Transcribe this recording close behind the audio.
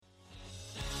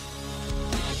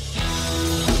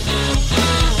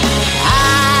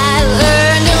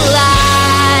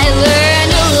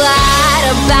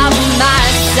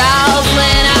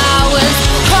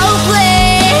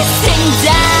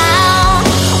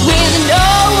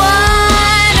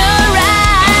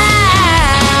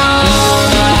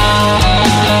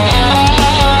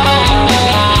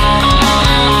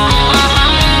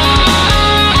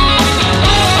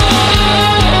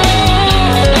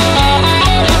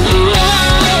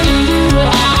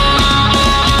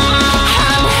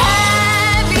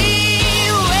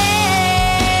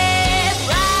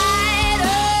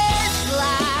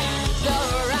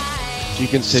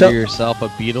consider yourself a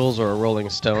Beatles or a Rolling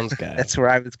Stones guy? That's where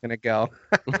I was gonna go.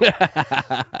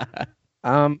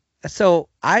 So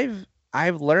I've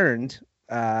learned,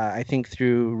 I think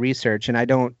through research, and I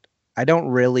don't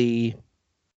really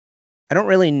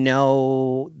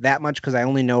know that much because I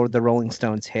only know the Rolling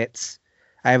Stones hits.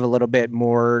 I have a little bit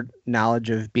more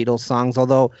knowledge of Beatles songs,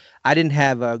 although I didn't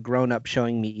have a grown-up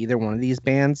showing me either one of these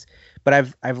bands.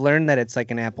 But I've learned that it's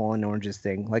like an apple and oranges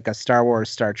thing, like a Star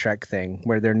Wars, Star Trek thing,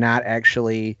 where they're not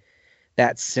actually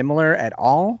that similar at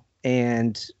all,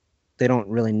 and they don't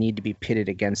really need to be pitted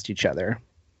against each other.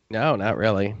 No, not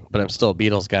really. But I'm still a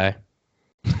Beatles guy.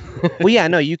 Well, yeah,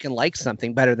 no, you can like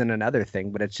something better than another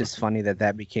thing, but it's just funny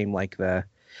that became like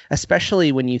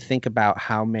especially when you think about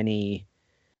how many,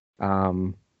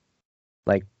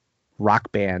 like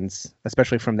rock bands,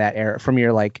 especially from that era, from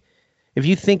your like, if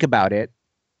you think about it,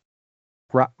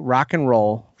 rock and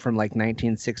roll from like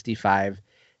 1965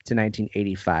 to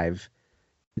 1985,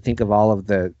 you think of all of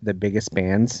the biggest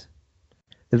bands,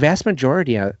 the vast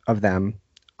majority of them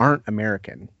aren't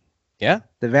American. Yeah.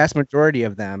 The vast majority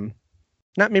of them,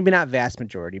 maybe not vast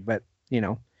majority, but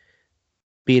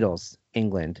Beatles,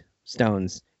 England,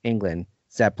 Stones, England,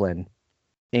 Zeppelin,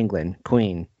 England,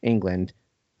 Queen, England,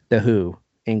 The Who,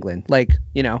 England. Like,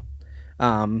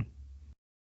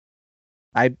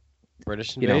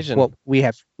 British invasion. Well, we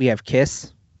have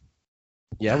Kiss.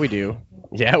 Yeah, we do.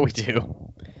 Yeah, we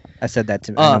do. I said that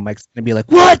to I know Mike's gonna be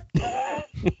like, what?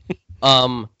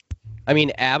 I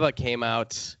mean, ABBA came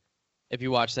out. If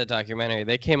you watch that documentary,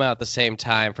 they came out at the same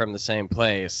time from the same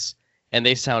place, and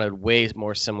they sounded way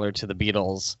more similar to the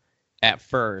Beatles at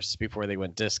first before they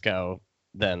went disco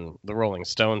than the Rolling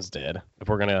Stones did. If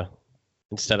we're gonna,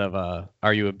 instead of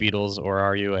are you a Beatles or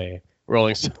are you a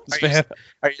Rolling Stones fan?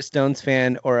 Are you a Stones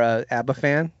fan or a ABBA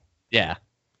fan? Yeah,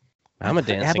 I'm a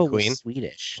dancing ABBA queen. Was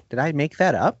Swedish. Did I make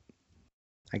that up?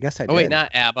 I guess I did. Oh wait,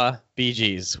 not ABBA, Bee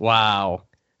Gees. Wow,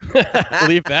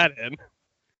 leave that in.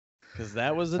 Because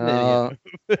that was an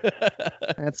idiot.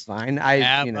 That's fine.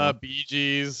 ABBA, Bee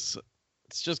Gees.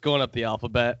 It's just going up the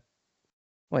alphabet.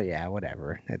 Well, yeah,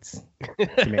 whatever. It's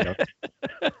tomato.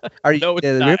 Are you? No, it's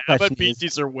the not. real ABBA question and Bee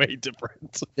Gees are way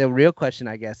different. The real question,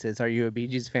 I guess, is: are you a Bee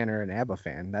Gees fan or an ABBA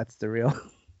fan? That's the real.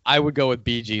 I would go with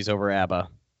Bee Gees over ABBA.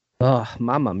 Oh,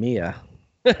 Mamma Mia!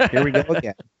 Here we go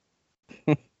again.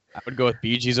 I would go with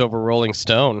Bee Gees over Rolling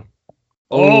Stone.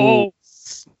 Oh,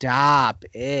 stop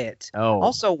it! Oh.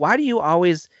 Also, why do you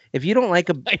always, if you don't like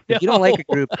a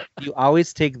group, you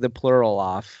always take the plural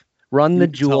off? Run the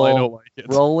Jewel,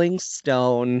 Rolling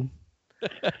Stone.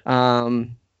 Wow,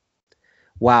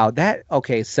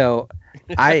 okay. So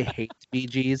I hate Bee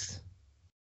Gees.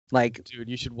 Like, dude,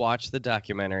 you should watch the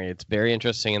documentary. It's very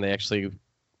interesting, and they actually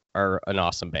are an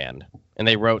awesome band. And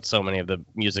they wrote so many of the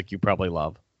music you probably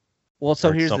love. Well,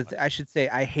 so here's I should say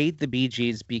I hate the Bee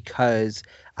Gees because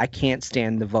I can't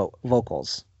stand the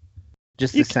vocals.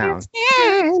 Just the sound.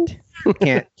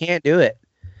 Can't do it.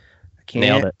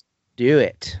 Nailed it. Do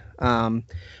it.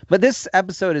 But this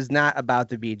episode is not about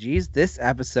the Bee Gees. This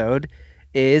episode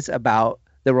is about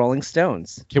the Rolling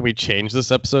Stones. Can we change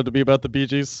this episode to be about the Bee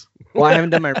Gees? Well, I haven't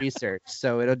done my research,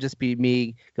 so it'll just be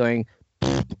me going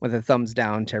with a thumbs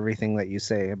down to everything that you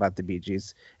say about the Bee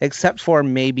Gees, except for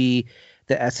maybe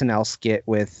the SNL skit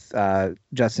with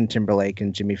Justin Timberlake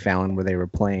and Jimmy Fallon where they were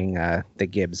playing the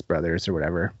Gibbs brothers or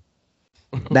whatever.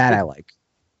 That I like.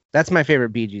 That's my favorite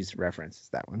Bee Gees reference, is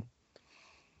that one.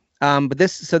 But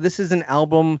this is an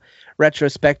album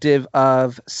retrospective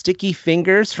of Sticky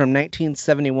Fingers from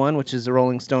 1971, which is a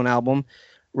Rolling Stone album.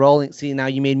 See, now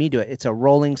you made me do it. It's a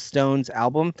Rolling Stones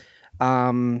album.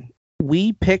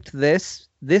 We picked this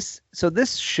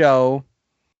show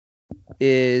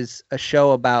is a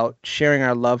show about sharing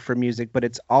our love for music, but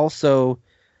it's also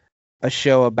a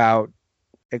show about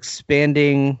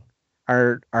expanding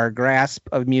our grasp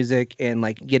of music and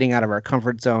like getting out of our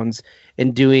comfort zones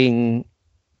and doing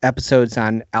episodes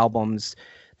on albums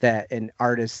and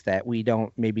artists that we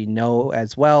don't maybe know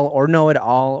as well or know at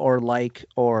all or like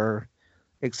or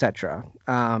etc.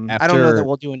 I don't know that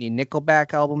we'll do any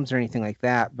Nickelback albums or anything like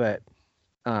that, but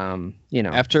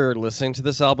after listening to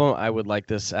this album, I would like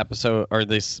this episode or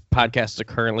this podcast to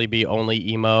currently be only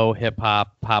emo, hip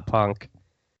hop, pop punk,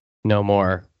 no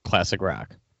more classic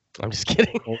rock. I'm just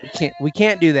kidding. We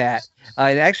can't do that.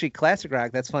 And actually, classic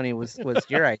rock. That's funny. Was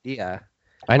your idea?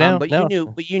 I know, but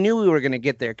you knew we were gonna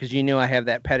get there because you knew I have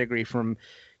that pedigree from,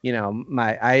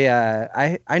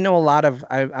 I know a lot of.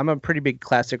 I'm a pretty big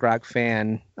classic rock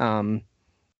fan,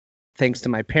 thanks to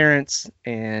my parents,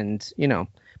 and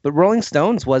But Rolling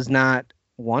Stones was not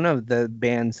one of the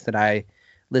bands that I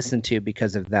listened to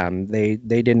because of them. They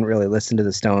didn't really listen to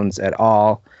the Stones at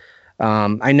all.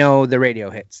 I know the radio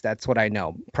hits. That's what I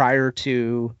know prior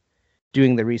to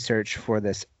doing the research for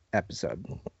this episode.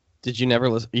 Did you never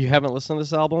listen? You haven't listened to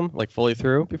this album like fully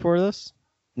through before this?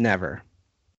 Never.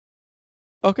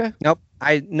 Okay. Nope.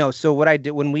 So what I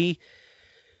did when we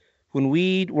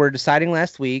were deciding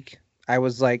last week, I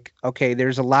was like, okay,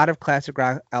 there's a lot of classic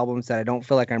rock albums that I don't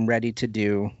feel like I'm ready to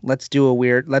do. Let's do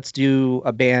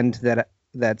a band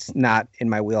that's not in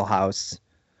my wheelhouse.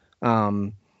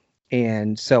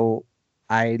 And so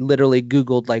I literally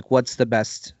Googled like, what's the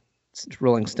best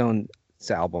Rolling Stones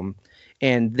album?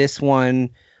 And this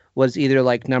one was either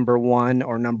like number 1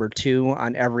 or number 2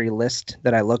 on every list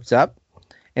that I looked up.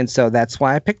 And so that's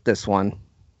why I picked this one.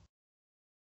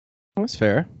 That's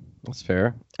fair. That's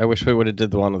fair. I wish we would have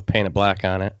did the one with Painted Black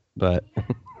on it, but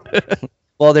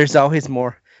well, there's always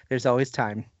more. There's always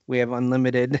time. We have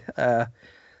unlimited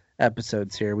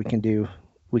episodes here. We can do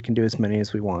as many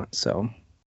as we want. So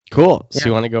cool. Yeah. So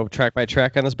you want to go track by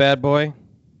track on this bad boy?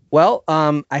 Well,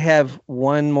 I have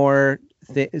one more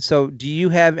thing. So do you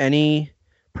have any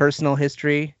personal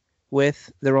history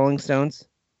with the Rolling Stones?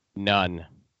 None.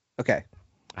 Okay.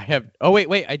 I have. Oh, wait.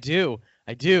 I do.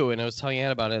 And I was telling Ann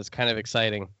about it. It's kind of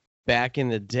exciting. Back in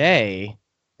the day,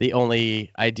 the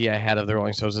only idea I had of the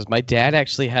Rolling Stones is my dad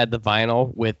actually had the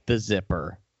vinyl with the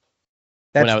zipper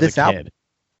when I was a kid. Album?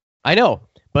 I know,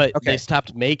 but Okay. they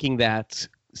stopped making that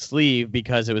sleeve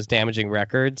because it was damaging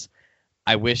records.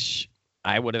 I wish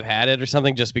I would have had it or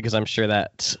something, just because I'm sure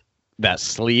that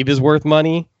sleeve is worth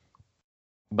money.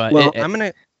 But Well, I'm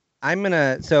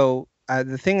gonna. So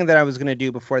the thing that I was gonna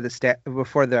do before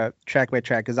the track by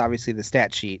track is obviously the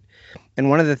stat sheet, and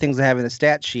one of the things I have in the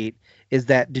stat sheet is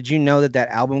that, did you know that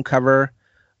album cover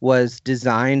was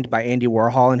designed by Andy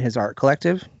Warhol and his art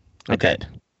collective? I did.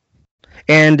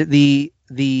 And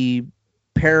the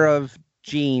pair of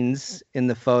jeans in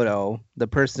the photo, the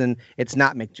person, it's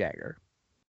not Mick Jagger.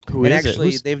 Who and is actually,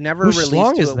 it? they've never whose released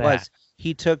schlong who is it that? was.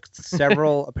 He took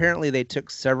several. Apparently, they took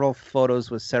several photos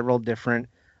with several different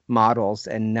models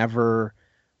and never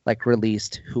like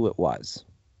released who it was.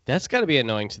 That's got to be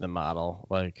annoying to the model.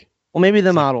 Like, Well, maybe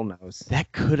the model knows.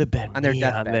 that could have been On their me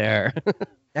on deathbed. there.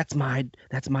 That's my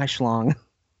schlong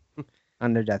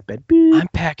on their deathbed. I'm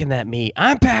packing that meat.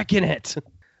 I'm packing it.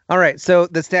 All right, so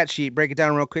the stat sheet. Break it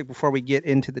down real quick before we get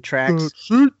into the tracks.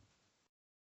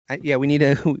 Yeah, we need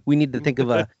to think of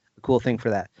a cool thing for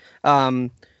that.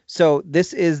 So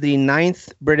this is the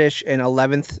 9th British and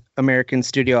 11th American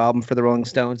studio album for the Rolling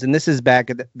Stones, and this is back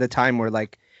at the time where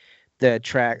like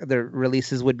the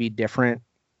releases would be different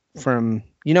from,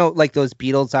 like those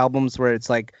Beatles albums where it's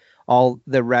like all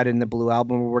the red and the blue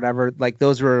album or whatever. Like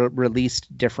those were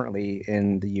released differently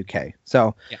in the UK.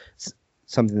 So Yeah. it's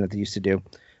something that they used to do.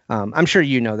 I'm sure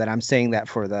you know that. I'm saying that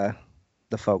for the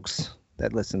folks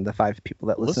that listen, the 5 people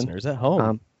that listen. Listeners at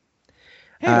home.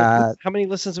 Hey, uh, how many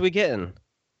listens are we getting?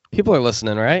 People are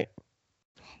listening, right?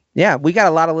 Yeah, we got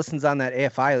a lot of listens on that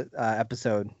AFI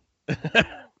episode.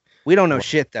 We don't know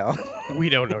shit, though. We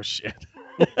don't know shit.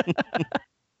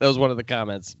 That was one of the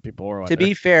comments people were To wondering.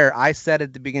 be fair, I said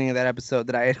at the beginning of that episode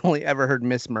that I had only ever heard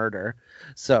Miss Murder.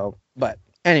 So, but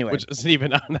anyway. Which isn't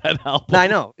even on that album. No, I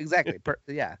know, exactly.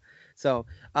 Yeah. So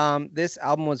this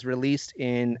album was released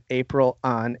on April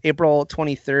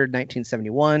 23rd,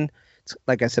 1971.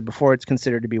 Like I said before, it's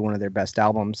considered to be one of their best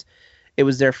albums. It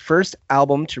was their first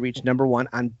album to reach number 1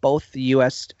 on both the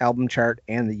U.S. album chart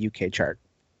and the UK chart.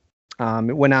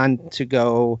 It went on to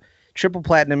go triple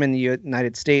platinum in the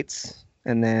United States,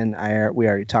 and then we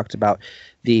already talked about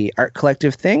the art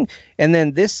collective thing. And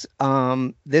then this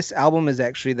album is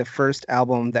actually the first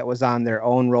album that was on their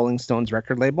own Rolling Stones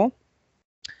record label.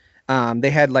 They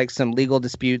had like some legal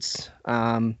disputes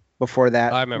before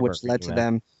that, which led to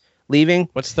them leaving.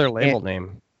 What's their label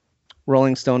name?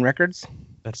 Rolling Stone Records.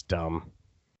 That's dumb.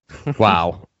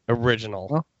 Wow. Original.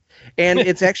 Well, and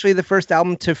it's actually the first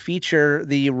album to feature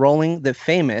the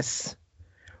famous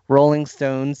Rolling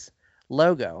Stones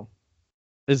logo.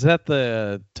 Is that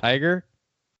the tiger?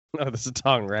 No, that's a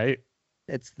tongue, right?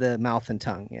 It's the mouth and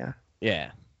tongue, yeah.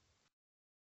 Yeah.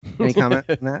 Any comment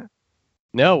on that?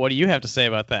 No, what do you have to say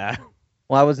about that?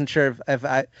 Well, I wasn't sure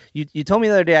if you told me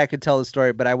the other day I could tell the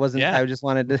story, but I wasn't. Yeah. I just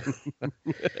wanted to.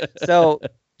 So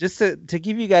just to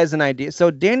give you guys an idea. So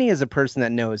Danny is a person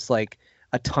that knows like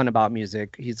a ton about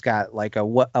music. He's got like a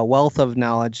wealth of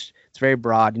knowledge. It's very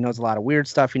broad. He knows a lot of weird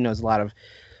stuff. He knows a lot of,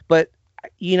 but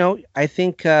I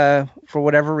think for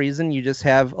whatever reason you just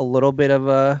have a little bit of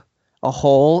a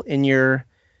hole in your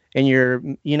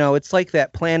it's like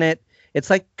that planet. It's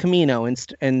like Camino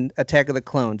and Attack of the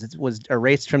Clones. It was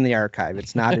erased from the archive.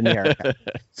 It's not in the archive.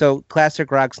 So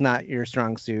classic rock's not your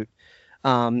strong suit.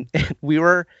 We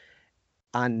were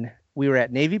on we were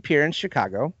at Navy Pier in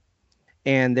Chicago,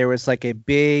 and there was like a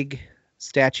big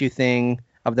statue thing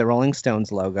of the Rolling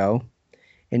Stones logo.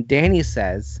 And Danny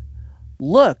says,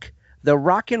 "Look, the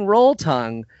rock and roll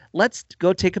tongue. Let's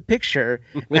go take a picture."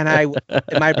 And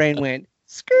my brain went,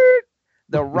 skirt,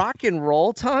 the rock and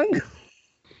roll tongue.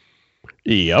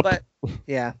 Yep. But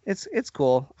yeah, it's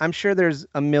cool. I'm sure there's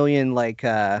a million like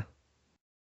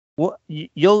well,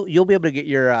 you'll be able to get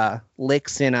your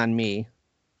licks in on me.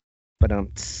 But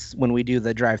when we do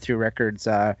the Drive Through Records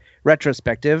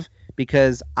retrospective,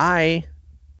 because I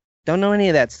don't know any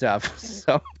of that stuff.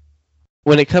 So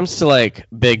when it comes to like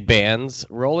big bands,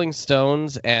 Rolling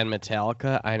Stones and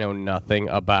Metallica, I know nothing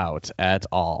about at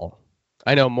all.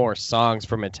 I know more songs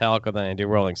from Metallica than I do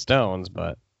Rolling Stones,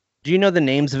 but do you know the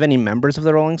names of any members of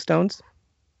the Rolling Stones?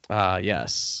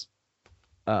 Yes.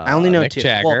 I only know Mick two.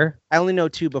 Jagger. Well, I only know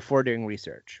two before doing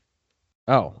research.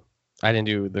 Oh, I didn't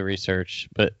do the research,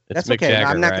 but it's That's Mick okay. Jagger,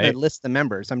 I'm not right? going to list the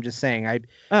members. I'm just saying I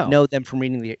Oh. know them from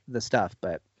reading the stuff.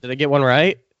 But Did I get one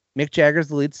right? Mick Jagger's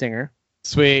the lead singer.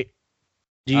 Sweet.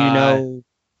 Do you know?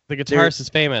 The guitarist is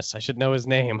famous. I should know his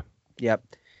name. Yep.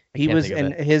 I He can't was, think of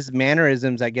and it. his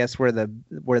mannerisms, I guess, were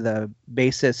the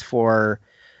basis for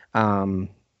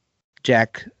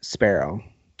Jack Sparrow,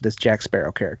 this Jack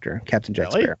Sparrow character, Captain Jack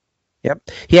Really? Sparrow.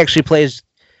 Yep. He actually plays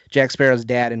Jack Sparrow's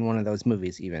dad in one of those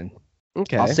movies, even.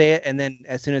 Okay. I'll say it, and then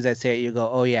as soon as I say it, you go,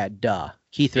 "Oh yeah, duh."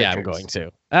 Keith Richards. Yeah, I'm going to.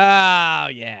 Oh,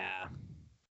 yeah.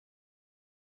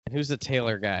 And who's the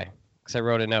Taylor guy? Because I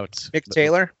wrote a note. Mick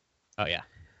Taylor. Oh, yeah.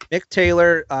 Mick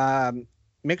Taylor.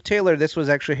 Mick Taylor. This was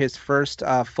actually his first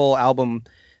full album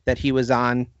that he was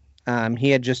on.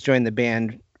 He had just joined the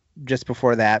band just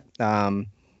before that, and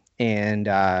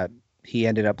he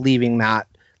ended up leaving that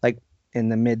like in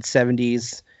the mid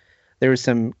 '70s. There was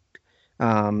some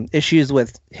issues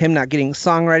with him not getting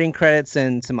songwriting credits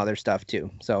and some other stuff too.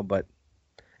 So,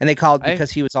 and they called, because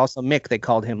he was also Mick, they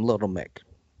called him Little Mick.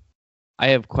 I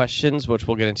have questions, which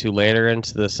we'll get into later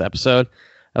into this episode,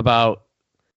 about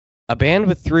a band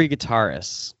with 3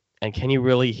 guitarists. And can you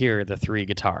really hear the 3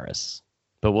 guitarists?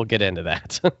 But we'll get into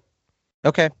that.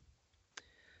 Okay.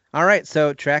 All right.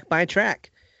 So track by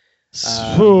track.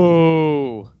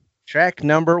 So, Track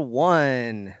number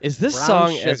 1. is this Brown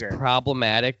song Sugar. as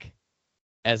problematic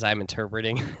as I'm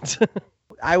interpreting it?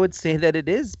 I would say that it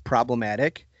is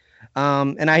problematic.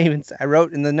 And I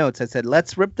wrote in the notes, I said,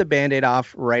 let's rip the Band-Aid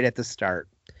off right at the start.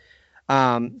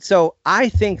 So I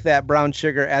think that Brown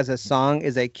Sugar as a song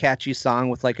is a catchy song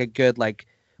with like a good like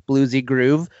bluesy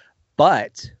groove,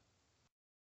 but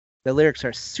the lyrics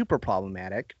are super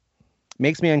problematic.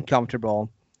 Makes me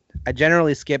uncomfortable. I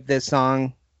generally skip this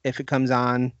song if it comes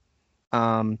on.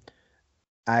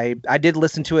 I did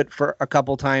listen to it for a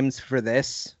couple times for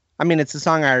this. I mean, it's a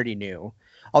song I already knew,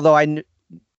 although I knew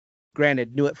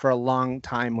it for a long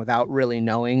time without really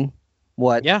knowing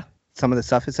what some of the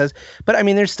stuff it says. But I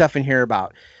mean, there's stuff in here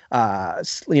about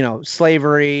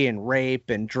slavery and rape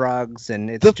and drugs, and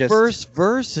it's the just first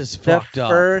verse is fucked up.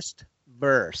 The first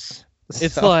verse.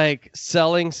 It's like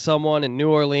selling someone in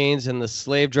New Orleans, and the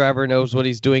slave driver knows what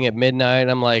he's doing at midnight.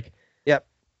 I'm like, yep.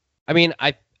 I mean,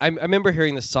 I remember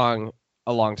hearing this song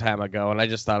a long time ago, and I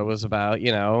just thought it was about,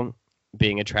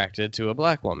 being attracted to a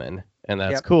black woman, and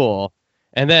that's cool.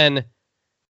 And then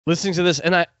listening to this,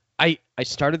 and I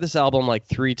started this album like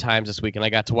 3 times this week, and I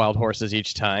got to Wild Horses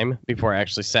each time before I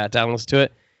actually sat down and listened to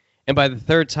it. And by the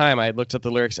 3rd time, I looked at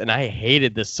the lyrics, and I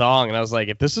hated this song. And I was like,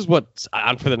 if this is what's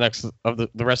on for the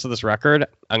rest of this record,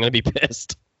 I'm going to be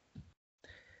pissed.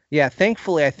 Yeah,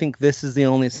 thankfully, I think this is the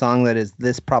only song that is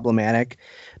this problematic.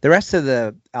 The rest of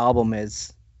the album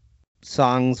is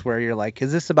songs where you're like,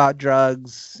 is this about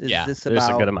drugs? Is this there's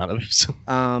about... a good amount of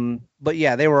them. But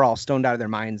yeah, they were all stoned out of their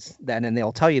minds then, and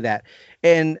they'll tell you that.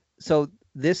 And so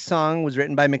this song was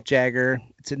written by Mick Jagger.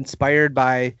 It's inspired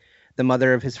by the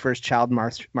mother of his first child,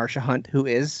 Marcia Hunt, who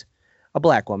is a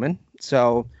black woman.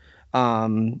 So,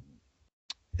 and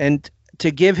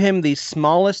to give him the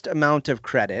smallest amount of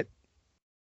credit,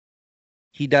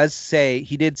 he did say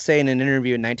in an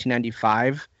interview in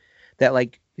 1995 that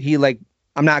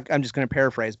I'm just going to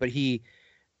paraphrase, but he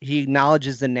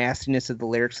acknowledges the nastiness of the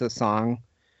lyrics of the song,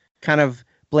 kind of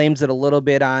blames it a little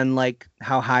bit on like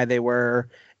how high they were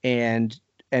and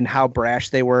how brash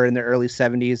they were in the early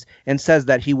 70s, and says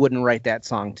that he wouldn't write that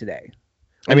song today.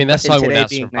 I mean, that song would not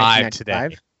survive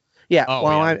today. Yeah,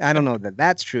 I don't know that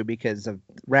that's true because of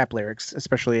rap lyrics,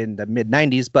 especially in the mid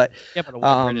 90s. But yeah, but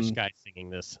a British guy singing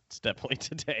this, it's definitely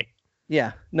today.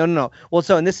 Yeah, no. Well,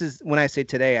 so, and this is when I say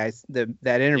today,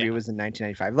 that interview was in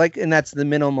 1995. Like, and that's the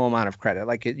minimal amount of credit.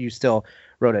 Like, you still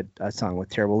wrote a song with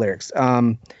terrible lyrics.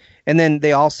 And then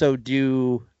they also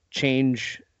do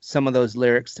change some of those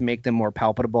lyrics to make them more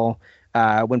palpable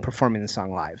when performing the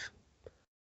song live.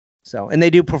 So, and they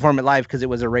do perform it live because it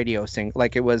was a radio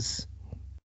like it was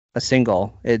a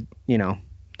single. It, you know.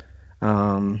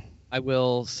 I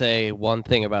will say one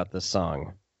thing about this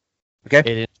song.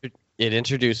 Okay. It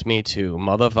introduced me to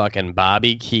motherfucking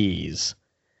Bobby Keys,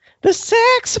 the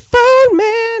saxophone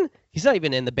man. He's not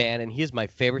even in the band, and he's my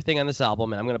favorite thing on this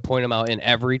album, and I'm going to point him out in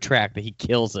every track that he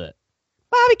kills it.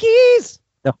 Bobby Keys!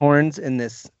 The horns in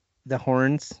this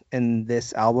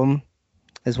album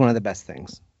is one of the best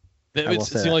things. It's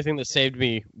the only thing that saved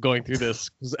me going through this.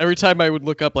 Because every time I would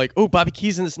look up, like, oh, Bobby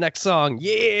Keys in this next song.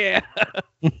 Yeah!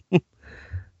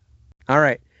 All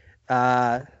right.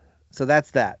 So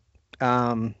that's that.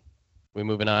 We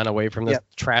moving on away from this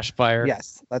trash fire?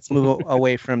 Yes. Let's move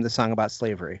away from the song about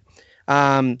slavery.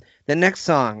 The next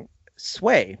song,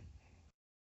 Sway.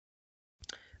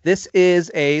 This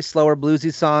is a slower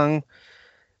bluesy song.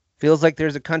 Feels like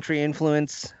there's a country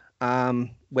influence,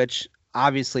 which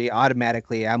obviously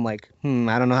automatically I'm like, I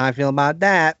don't know how I feel about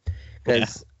that,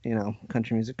 because you know,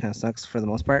 country music kind of sucks for the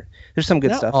most part. There's some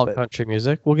good stuff. All country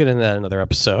music. We'll get into that in another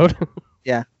episode.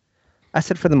 Yeah, I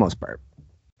said for the most part.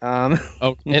 And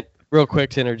real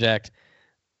quick to interject,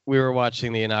 we were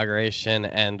watching the inauguration,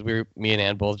 and me and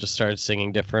Ann both just started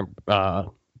singing different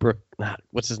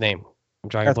what's his name? I'm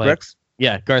trying to play. Garth Brooks?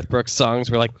 Yeah, Garth Brooks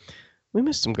songs. We're like, we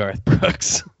missed some Garth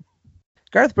Brooks.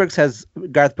 Garth Brooks has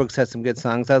some good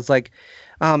songs. I was like,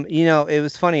 you know, it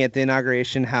was funny at the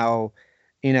inauguration how,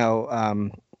 you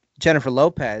know, Jennifer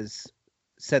Lopez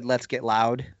said "Let's Get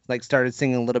Loud," like started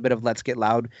singing a little bit of "Let's Get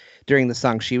Loud" during the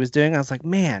song she was doing. I was like,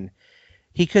 man,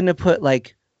 he couldn't have put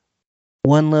like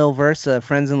one little verse of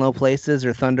 "Friends in Low Places"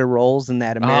 or "Thunder Rolls" in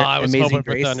that I was Amazing hoping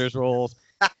Grace. For Thunder's Rolls.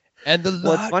 And the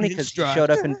well, it's funny because he showed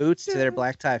up in boots to their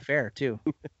black tie affair too.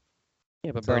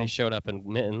 Yeah, but Bernie showed up in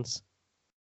mittens.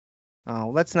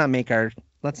 Oh, let's not make. No,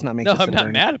 I'm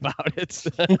not mad about it.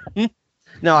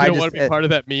 No, I don't just want to be part of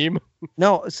that meme.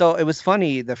 No, so it was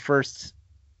funny the first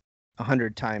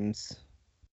 100 times.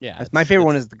 Yeah, my favorite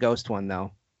one is the ghost one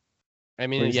though. I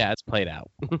mean, it's played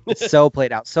out. It's so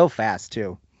played out so fast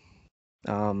too.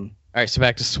 All right, so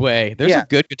back to Sway. There's a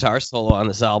good guitar solo on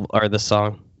this album or this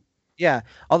song. Yeah,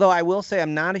 although I will say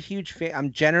I'm not a huge fan.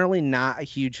 I'm generally not a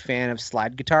huge fan of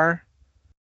slide guitar.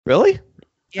 Really?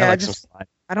 Yeah,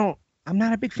 I'm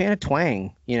not a big fan of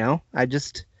twang. You know, I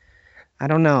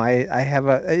don't know. I have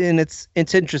and it's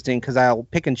interesting because I'll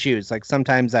pick and choose. Like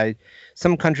sometimes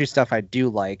some country stuff I do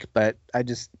like, but I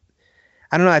don't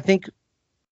know. I think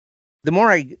the more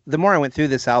I went through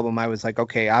this album, I was like,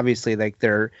 okay, obviously like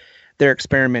they're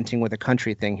experimenting with a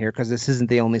country thing here because this isn't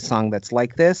the only song that's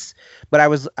like this. But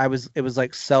it was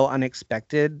like so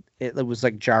unexpected. It was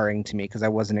like jarring to me because I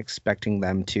wasn't expecting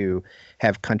them to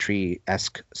have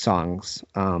country-esque songs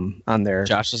on their.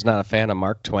 Josh is not a fan of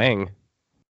Mark Twain.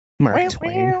 Mark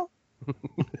Twain.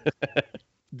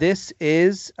 This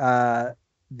is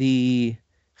the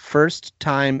first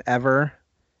time ever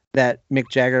that Mick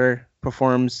Jagger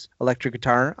performs electric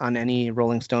guitar on any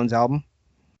Rolling Stones album.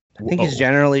 I think he's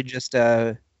generally just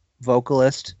a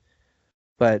vocalist,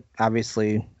 but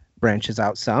obviously branches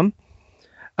out some.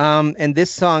 And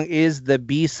this song is the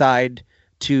B-side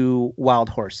to Wild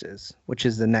Horses, which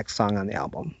is the next song on the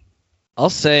album. I'll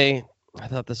say I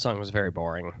thought this song was very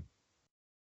boring.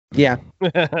 Yeah.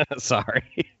 Sorry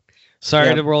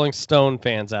to Rolling Stone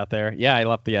fans out there. Yeah, I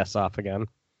left the S off again.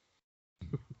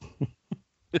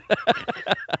 You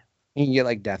can get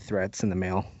like death threats in the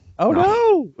mail. Oh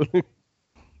no!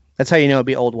 That's how you know it'd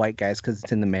be old white guys, because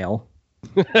it's in the mail.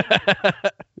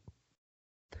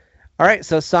 All right,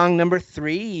 so song number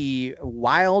 3,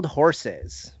 Wild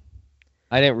Horses.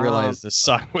 I didn't realize this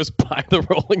song was by the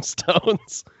Rolling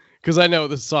Stones, because I know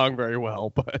this song very well.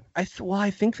 But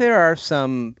I think there are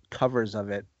some covers of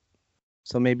it.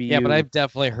 So maybe but I've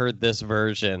definitely heard this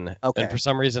version. Okay. And for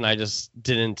some reason, I just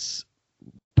didn't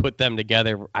put them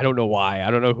together. I don't know why.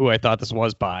 I don't know who I thought this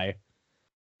was by.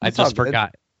 I just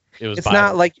forgot.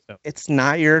 It's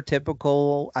not your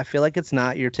typical. I feel like it's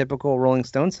not your typical Rolling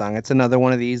Stone song. It's another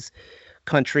one of these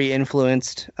country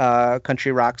influenced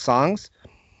country rock songs.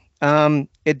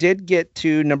 It did get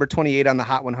to number 28 on the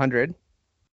Hot 100.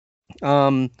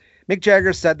 Mick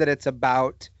Jagger said that it's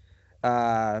about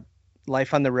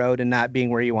life on the road and not being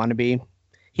where you want to be.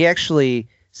 He actually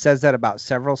says that about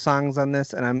several songs on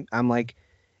this, and I'm like,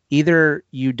 either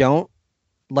you don't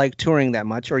like touring that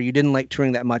much, or you didn't like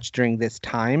touring that much during this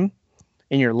time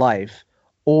in your life,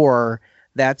 or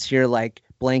that's your like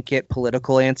blanket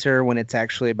political answer when it's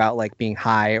actually about like being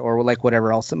high or like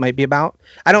whatever else it might be about.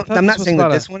 I'm not saying that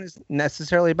this one is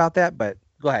necessarily about that, but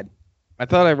go ahead. I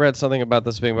thought I read something about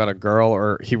this being about a girl,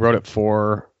 or he wrote it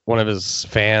for one of his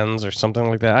fans or something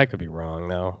like that. I could be wrong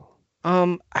now.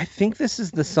 I think this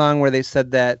is the song where they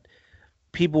said that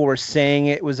people were saying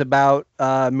it was about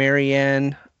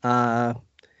Marianne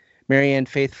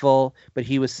Faithful, but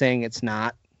he was saying it's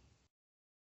not.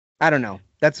 I don't know.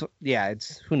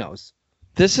 It's who knows.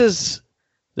 This is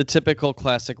the typical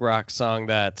classic rock song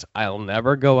that I'll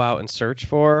never go out and search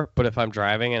for, but if I'm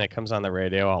driving and it comes on the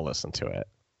radio, I'll listen to it.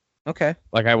 Okay.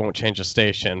 Like, I won't change a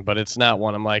station, but it's not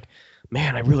one I'm like,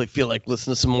 man, I really feel like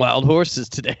listening to some Wild Horses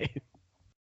today.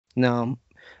 No.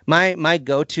 My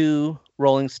go-to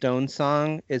Rolling Stones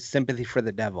song is Sympathy for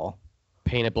the Devil.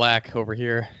 Paint It Black over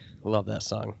here. Love that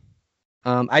song.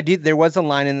 There was a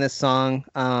line in this song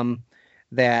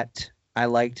that I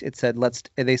liked. It said,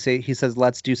 he says,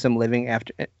 let's do some living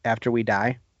after we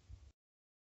die.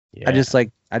 Yeah. I just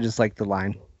like the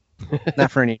line.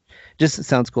 Not for any, just it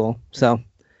sounds cool. So,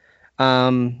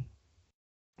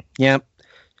 yeah, a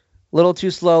little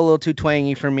too slow, a little too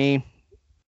twangy for me.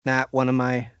 Not one of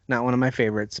my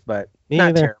favorites, but Me not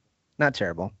either. terrible. Not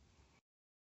terrible.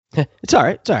 It's all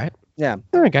right. It's all right. Yeah.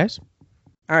 All right, guys.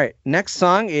 All right. Next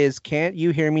song is Can't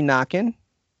You Hear Me Knockin'?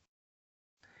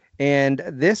 And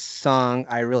this song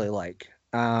I really like.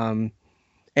 And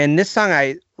this song,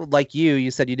 I like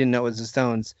you said you didn't know it was the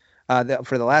Stones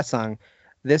for the last song.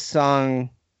 This song,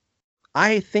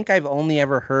 I think I've only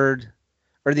ever heard,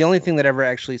 or the only thing that ever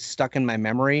actually stuck in my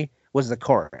memory was the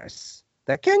chorus.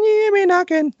 That "Can you hear me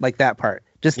knocking?" Like that part,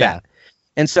 just Yeah. that.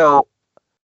 And so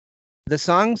the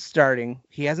song's starting.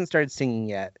 He hasn't started singing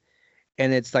yet,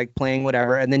 and it's like playing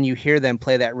whatever, and then you hear them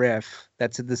play that riff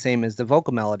that's the same as the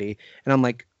vocal melody, and I'm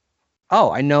like,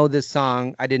 oh, I know this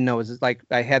song. I didn't know it was like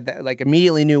I had that, like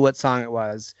immediately knew what song it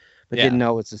was, but Yeah. didn't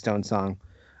know it's a Stone song.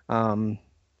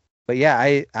 But yeah,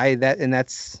 I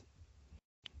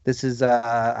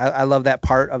love that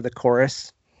part of the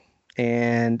chorus,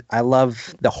 and I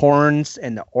love the horns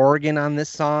and the organ on this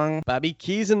song. Bobby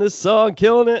Keys in this song,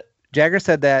 killing it. Jagger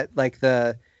said that like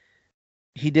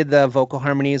he did the vocal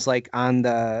harmonies like on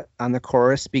the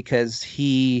chorus because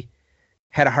he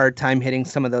had a hard time hitting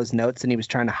some of those notes and he was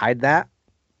trying to hide that.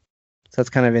 So that's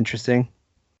kind of interesting.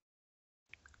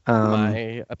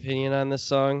 My opinion on this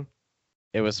song,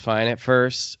 it was fine at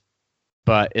first,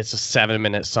 but it's a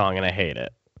 7-minute song and I hate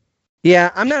it.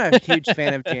 Yeah, I'm not a huge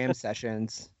fan of jam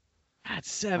sessions. That's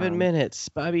 7 minutes.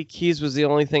 Bobby Keys was the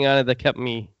only thing on it that kept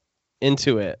me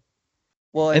into it.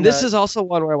 Well, And this is also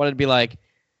one where I wanted to be like,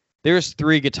 there's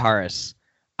 3 guitarists.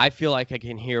 I feel like I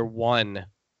can hear one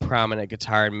prominent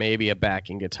guitar and maybe a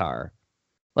backing guitar.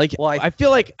 Like, Well, I feel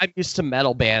like I'm used to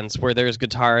metal bands where there's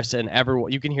guitarists and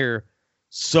everyone, you can hear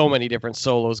so many different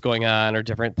solos going on or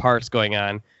different parts going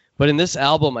on. But in this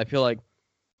album, I feel like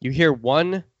you hear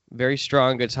one very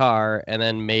strong guitar and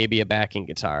then maybe a backing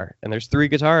guitar. And there's 3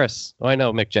 guitarists. Oh, I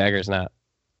know Mick Jagger's not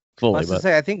fully, I was to but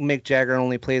say, I think Mick Jagger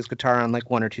only plays guitar on like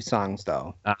 1 or 2 songs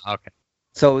though. okay.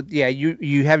 So yeah,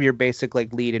 you have your basic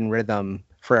like lead and rhythm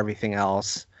for everything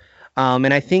else.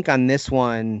 And I think on this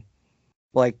one,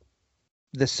 like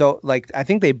I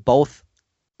think they both,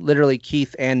 literally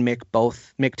Keith and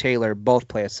Mick Taylor both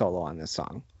play a solo on this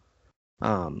song.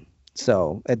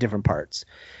 So at different parts.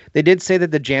 They did say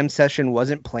that the jam session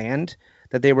wasn't planned,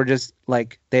 that they were just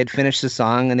like they had finished the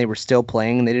song and they were still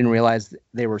playing and they didn't realize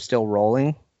they were still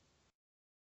rolling.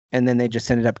 And then they just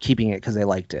ended up keeping it because they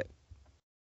liked it.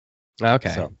 Okay.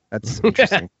 So that's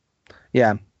interesting.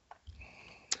 Yeah.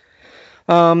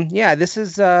 Yeah, this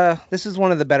is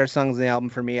one of the better songs in the album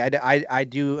for me. I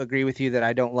do agree with you that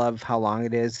I don't love how long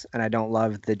it is, and I don't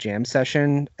love the jam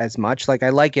session as much. Like I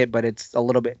like it, but it's a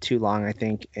little bit too long, I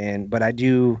think. But I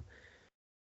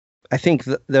think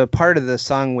the part of the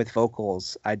song with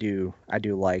vocals I do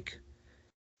like.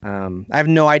 I have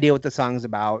no idea what the song's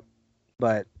about,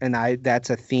 but that's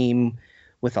a theme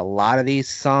with a lot of these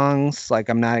songs. Like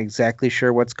I'm not exactly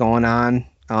sure what's going on.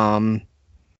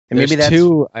 And There's maybe that's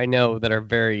 2 I know that are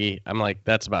I'm like,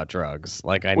 that's about drugs.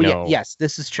 Like I know. yes,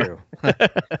 this is true.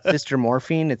 Sister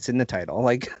Morphine, it's in the title.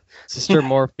 Like Sister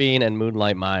Morphine and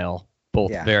Moonlight Mile, both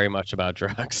Yeah. very much about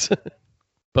drugs.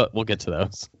 But we'll get to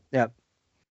those. Yep.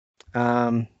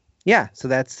 Yeah, so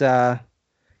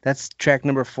that's track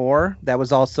number 4. That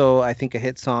was also, I think, a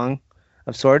hit song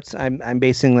of sorts. I'm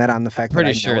basing that on the fact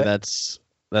Pretty that sure it.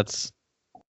 that's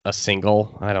a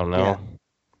single. I don't know. Yeah.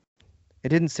 It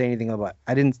didn't say anything about.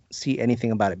 I didn't see anything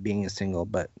about it being a single,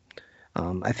 but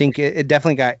I think it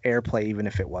definitely got airplay, even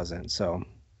if it wasn't. So,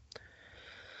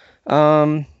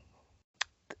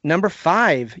 number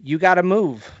 5, You Gotta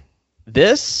Move.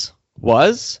 This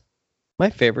was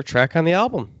my favorite track on the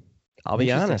album. I'll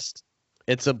be Interesting. honest.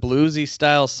 It's a bluesy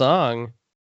style song,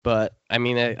 But I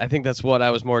mean, I think that's what I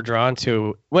was more drawn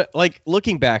to. Like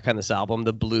looking back on this album,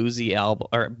 the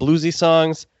bluesy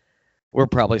songs were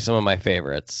probably some of my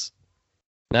favorites.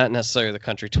 Not necessarily the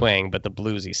country twang, but the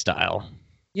bluesy style.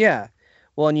 Yeah.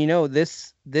 Well, and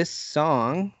this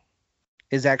song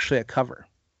is actually a cover.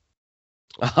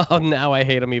 Oh, now I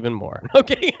hate him even more.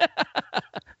 Okay.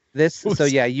 So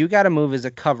yeah, You Gotta Move is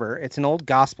a cover. It's an old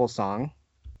gospel song.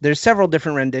 There's several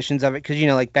different renditions of it because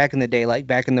like back in the day, like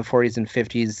back in the 40s and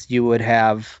 50s, you would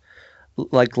have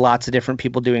like lots of different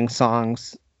people doing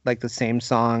songs, like the same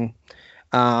song.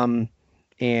 And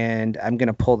I'm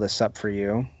gonna pull this up for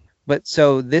you. But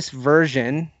so this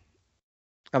version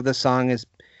of the song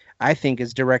I think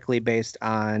is directly based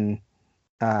on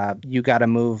You Gotta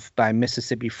Move by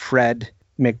Mississippi Fred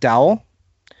McDowell,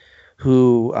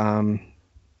 who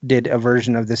did a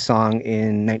version of this song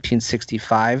in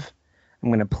 1965. I'm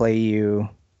going to play you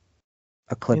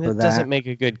a clip of that. It doesn't make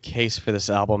a good case for this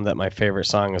album that my favorite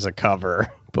song is a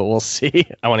cover, but we'll see.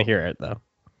 I want to hear it, though.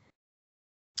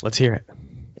 Let's hear it.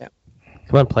 Yeah.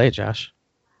 Come on, play it, Josh.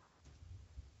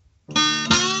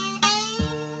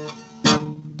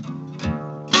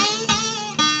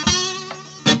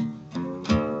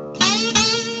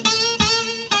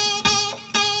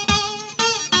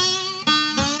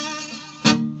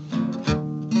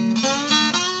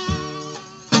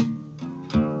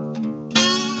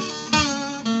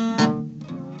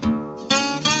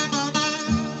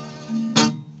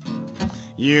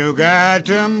 You got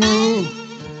to move.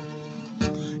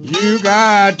 You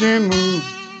got to move.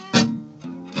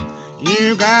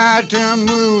 You got to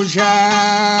move,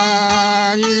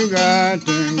 child. You got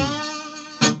to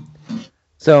move.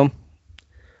 So,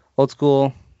 old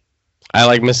school. I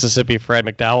like Mississippi Fred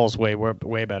McDowell's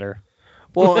way better.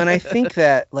 Well, and I think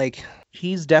that like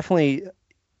he's definitely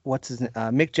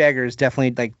Mick Jagger is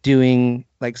definitely like doing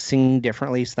like singing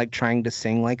differently, like trying to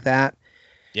sing like that.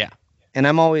 Yeah. And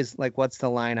I'm always like, what's the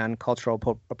line on cultural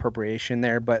appropriation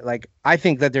there? But like, I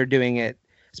think that they're doing it,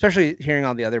 especially hearing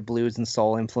all the other blues and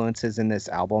soul influences in this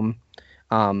album.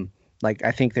 Like,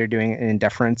 I think they're doing it in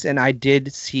deference. And I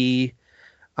did see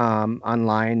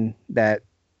online that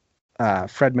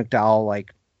Fred McDowell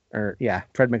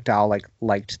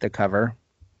liked the cover.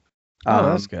 Oh,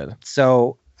 that's good.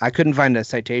 So I couldn't find a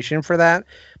citation for that,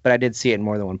 but I did see it in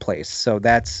more than one place. So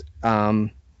that's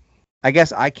I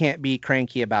guess I can't be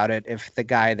cranky about it if the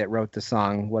guy that wrote the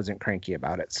song wasn't cranky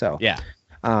about it. So yeah,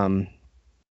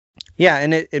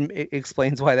 and it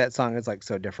explains why that song is like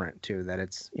so different too. That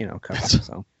it's covered.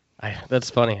 So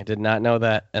that's funny. I did not know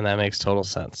that, and that makes total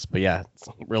sense. But yeah, it's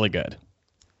really good.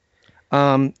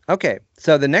 Okay,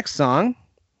 so the next song,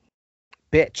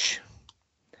 "Bitch."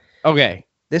 Okay,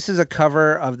 this is a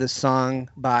cover of the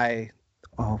song by.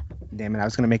 Oh, damn it. I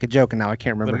was going to make a joke and now I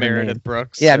can't remember her Meredith name.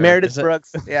 Brooks. Yeah, Meredith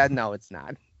Brooks. Yeah, no, it's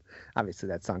not. Obviously,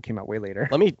 that song came out way later.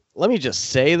 Let me just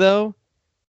say, though,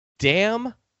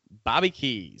 damn Bobby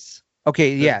Keys.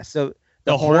 Okay, yeah. So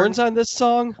the horns on this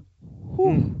song.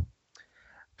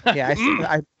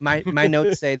 Yeah, my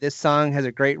notes say this song has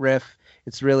a great riff.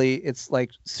 It's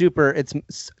like super.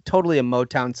 It's totally a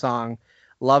Motown song.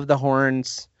 Love the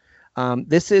horns.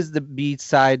 This is the B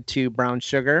side to Brown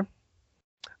Sugar.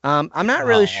 I'm not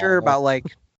really sure about like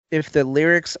if the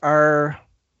lyrics are.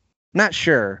 Not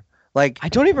sure. Like I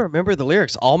don't even remember the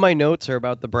lyrics. All my notes are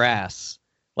about the brass.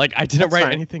 Like I didn't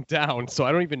write anything down, so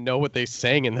I don't even know what they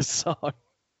sang in this song.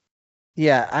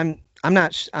 Yeah, I'm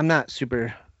not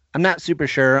super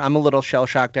sure. I'm a little shell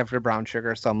shocked after Brown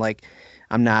Sugar, so I'm like,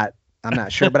 I'm not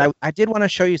sure. But I did want to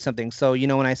show you something. So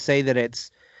when I say that it's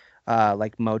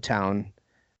like Motown,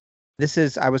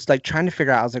 I was like trying to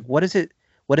figure out. I was like, what does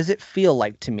it feel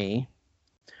like to me?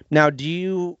 Now, do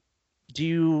you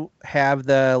have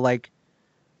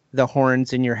the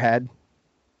horns in your head?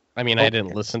 I mean, I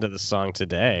didn't listen to the song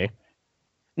today.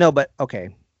 No, but okay.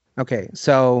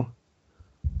 So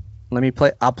let me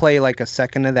play. I'll play like a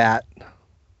second of that.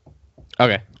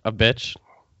 Okay, a bitch.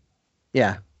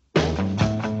 Yeah.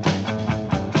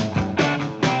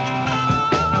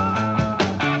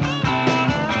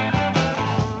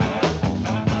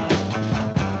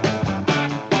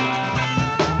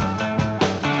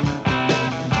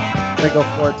 I go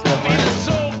forward to the horn.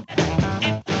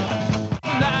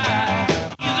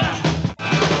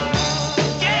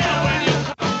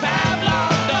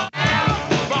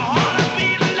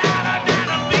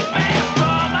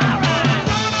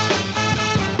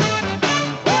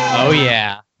 Oh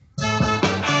yeah.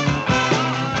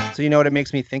 So you know what it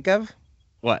makes me think of?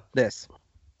 What? This.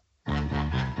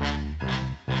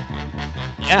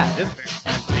 Yeah, it is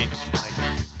very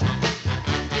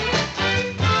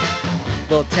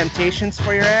Little Temptations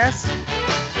for your ass.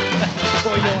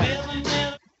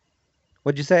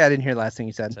 What'd you say? I didn't hear the last thing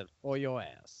you I said. said, for your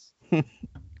ass.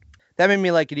 That made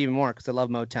me like it even more because I love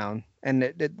Motown,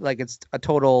 and like it's a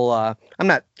total.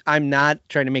 I'm not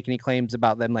trying to make any claims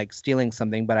about them like stealing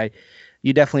something, but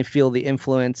you definitely feel the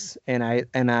influence, and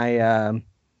I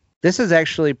this is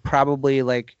actually probably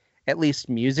like at least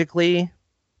musically,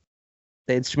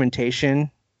 the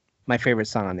instrumentation, my favorite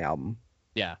song on the album,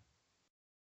 Yeah.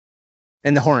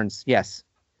 and the horns. Yes,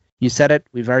 you said it.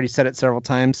 We've already said it several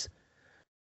times.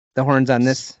 The horns on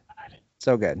this,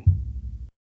 so good.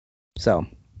 So.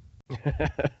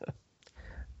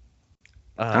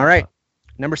 All right.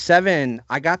 Number 7,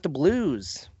 I Got the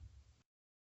Blues.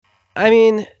 I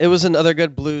mean, it was another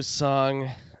good blues song.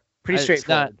 Pretty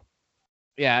straightforward.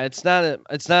 It's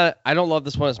not. I don't love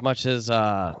this one as much as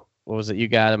what was it? You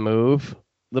Gotta Move,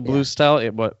 the blues style.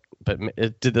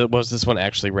 Was this one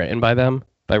actually written by them,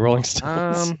 by Rolling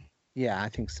Stones? Yeah, I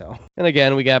think so. And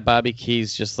again, we got Bobby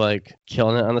Keys just like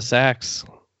killing it on the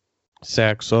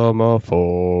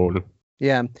saxophone.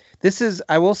 Yeah,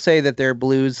 I will say that their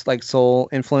blues, like soul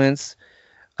influence,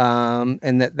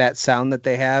 and that sound that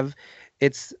they have,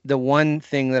 it's the one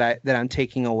thing that I'm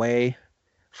taking away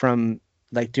from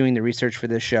like doing the research for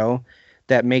this show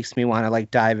that makes me want to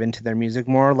like dive into their music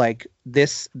more. Like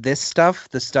this stuff,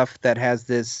 the stuff that has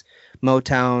this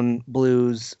Motown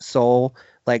blues soul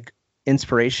like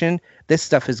inspiration, this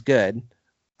stuff is good.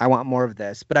 I want more of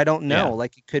this, but I don't know. Yeah.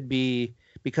 Like it could be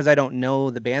because I don't know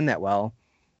the band that well.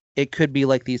 It could be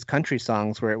like these country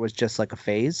songs where it was just like a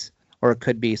phase, or it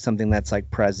could be something that's like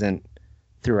present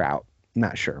throughout. I'm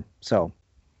not sure. So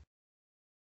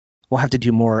we'll have to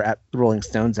do more at Rolling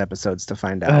Stones episodes to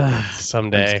find out.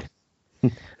 Someday.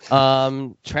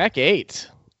 Track 8.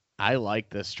 I like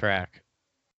this track.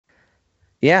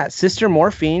 Yeah, Sister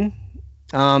Morphine.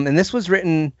 And this was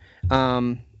written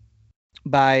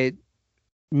by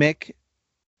Mick,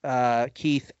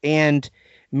 Keith, and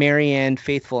Marianne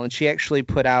Faithfull, and she actually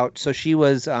put out. So she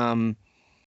was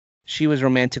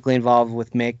romantically involved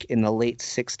with Mick in the late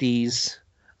 '60s.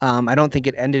 I don't think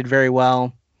it ended very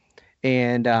well,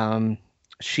 and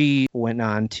she went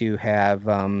on to have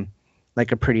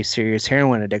like a pretty serious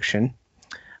heroin addiction.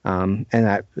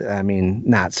 And I mean,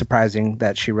 not surprising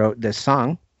that she wrote this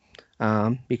song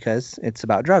because it's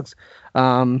about drugs.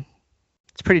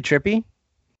 It's pretty trippy,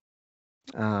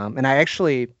 and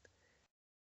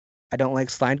I don't like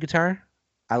slide guitar.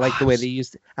 I like the way they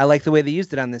used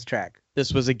it on this track.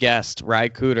 This was a guest, Ry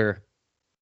Cooder,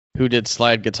 who did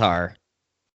slide guitar.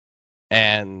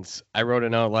 And I wrote a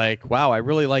note like, wow, I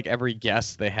really like every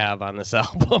guest they have on this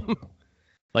album.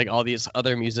 Like all these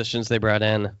other musicians they brought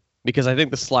in. Because I think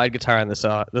the slide guitar on this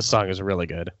song is really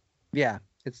good. Yeah.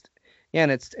 It's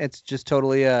just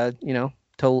totally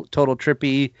total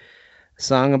trippy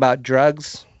song about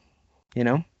drugs,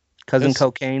 cousin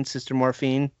cocaine, sister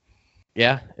morphine.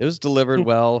 Yeah, it was delivered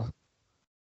well.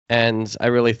 And I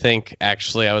really think,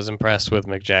 actually, I was impressed with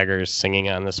Mick Jagger's singing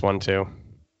on this one, too.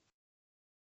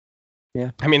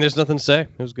 Yeah. I mean, there's nothing to say.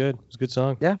 It was good. It was a good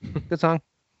song. Yeah, good song.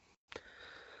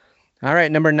 All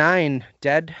right, number 9,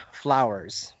 Dead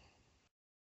Flowers.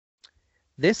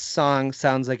 This song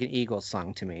sounds like an Eagles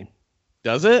song to me.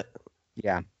 Does it?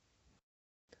 Yeah.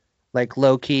 Like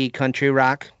low-key country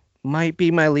rock. Might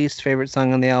be my least favorite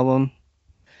song on the album.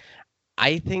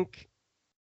 I think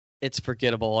it's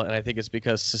forgettable, and I think it's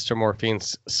because Sister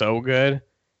Morphine's so good,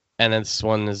 and this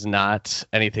one is not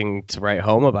anything to write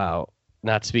home about.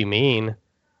 Not to be mean.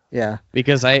 Yeah.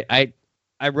 Because I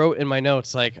wrote in my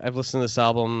notes, like, I've listened to this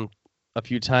album a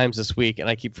few times this week, and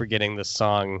I keep forgetting this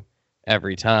song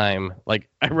every time. Like,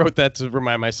 I wrote that to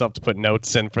remind myself to put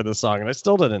notes in for the song, and I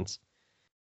still didn't.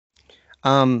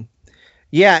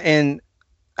 Yeah, and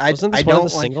Wasn't this I one don't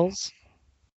of the singles?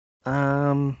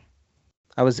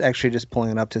 I was actually just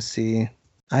pulling it up to see.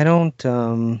 I don't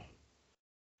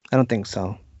think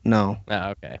so. No. Oh,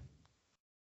 okay.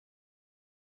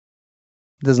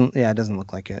 It doesn't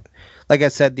look like it. Like I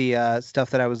said, the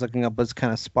stuff that I was looking up was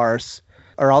kind of sparse.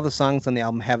 Or all the songs on the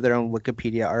album have their own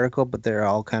Wikipedia article, but they're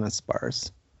all kind of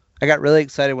sparse. I got really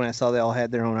excited when I saw they all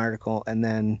had their own article, and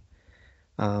then,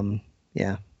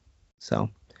 yeah. So,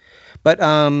 but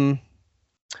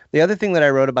the other thing that I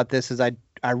wrote about this is I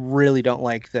really don't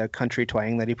like the country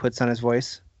twang that he puts on his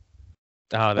voice.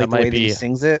 Oh, that like might the way be. that he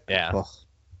sings it. Yeah. Ugh,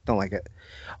 don't like it.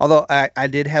 Although I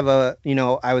did have I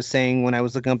was saying when I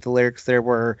was looking up the lyrics, there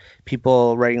were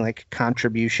people writing like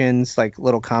contributions, like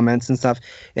little comments and stuff.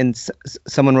 And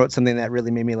someone wrote something that really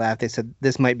made me laugh. They said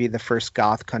this might be the first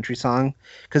goth country song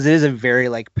because it is a very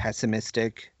like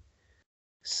pessimistic,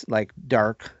 like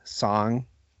dark song.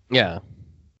 Yeah.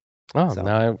 Oh, So.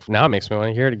 now it makes me want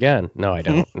to hear it again. No, I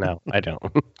don't. No, I don't.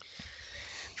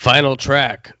 Final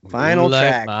track. Final Moonlight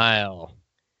track. Mile.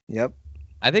 Yep.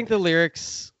 I think the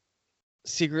lyrics,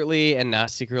 secretly and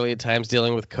not secretly at times,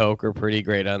 dealing with coke, are pretty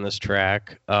great on this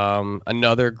track.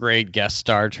 Another great guest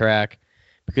star track,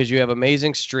 because you have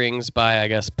amazing strings by, I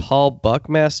guess, Paul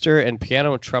Buckmaster and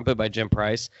piano and trumpet by Jim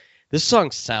Price. This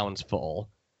song sounds full.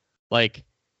 Like,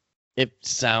 it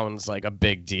sounds like a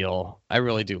big deal. I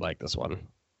really do like this one.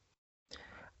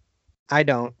 I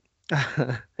don't.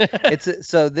 So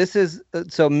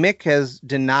Mick has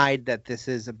denied that this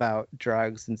is about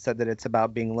drugs and said that it's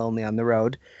about being lonely on the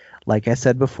road. Like I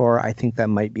said before, I think that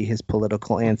might be his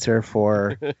political answer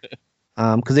for,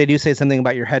 because they do say something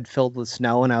about your head filled with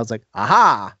snow, and I was like,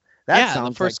 aha, that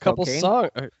sounds the first like couple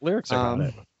lyrics are about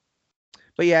it.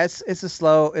 But yeah, it's a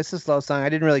slow song. I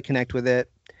didn't really connect with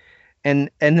it, and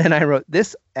then I wrote,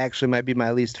 this actually might be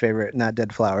my least favorite, not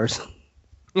Dead Flowers.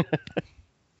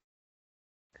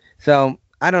 So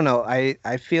I don't know.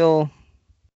 I feel,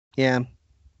 yeah. Did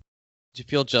you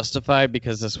feel justified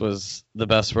because this was the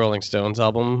best Rolling Stones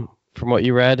album from what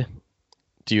you read?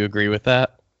 Do you agree with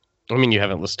that? I mean, you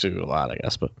haven't listened to a lot, I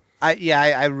guess, but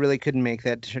I really couldn't make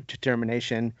that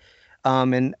determination.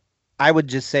 And I would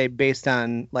just say, based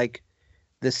on like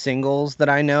the singles that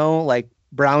I know, like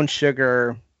Brown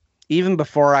Sugar, even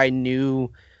before I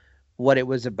knew what it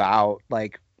was about,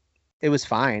 like it was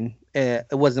fine. It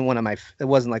wasn't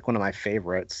like one of my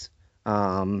favorites.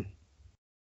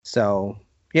 So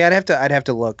yeah, I'd have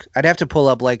to look. I'd have to pull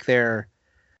up like their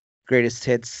greatest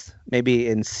hits maybe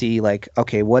and see like,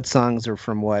 okay, what songs are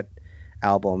from what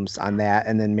albums on that,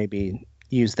 and then maybe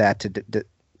use that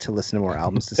to listen to more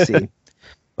albums to see.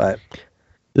 But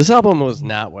this album was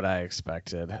not what I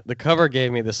expected. The cover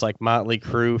gave me this like Motley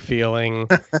Crue feeling,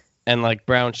 and like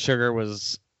Brown Sugar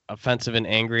was offensive and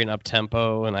angry and up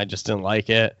tempo, and I just didn't like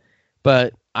it.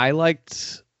 But I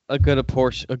liked a good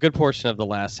portion of the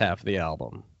last half of the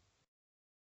album.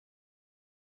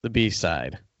 The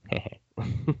B-side.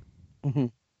 Mm-hmm.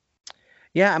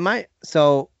 Yeah,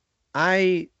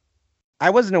 I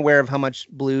wasn't aware of how much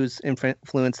blues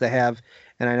influence they have,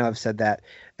 and I know I've said that,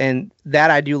 and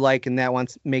that I do like, and that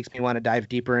makes me want to dive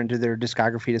deeper into their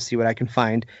discography to see what I can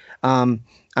find. I'm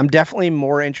definitely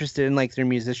more interested in like their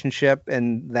musicianship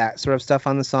and that sort of stuff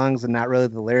on the songs, and not really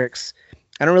the lyrics.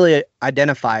 I don't really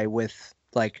identify with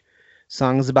like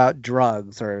songs about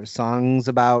drugs or songs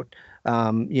about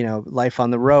life on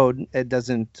the road. It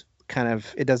doesn't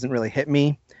really hit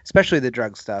me, especially the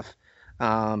drug stuff.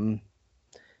 I'm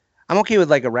okay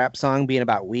with like a rap song being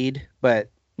about weed,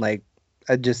 but like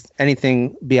just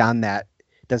anything beyond that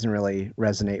doesn't really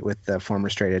resonate with the former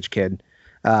straight edge kid.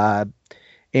 And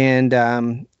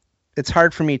it's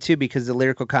hard for me too, because the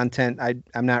lyrical content,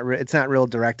 it's not real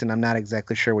direct, and I'm not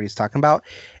exactly sure what he's talking about.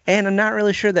 And I'm not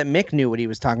really sure that Mick knew what he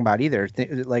was talking about either,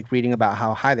 like reading about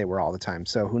how high they were all the time.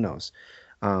 So who knows?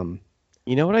 You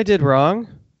know what I did wrong?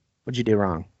 What'd you do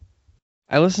wrong?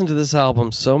 I listened to this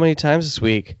album so many times this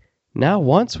week. Not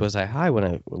once was I high when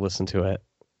I listened to it.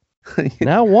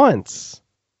 Not once.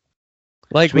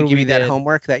 Like, should we give you that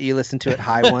homework that you listen to it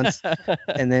high once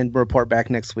and then report back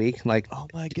next week? Like, oh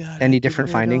my God, any different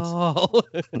findings?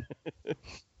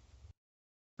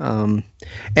 And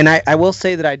I will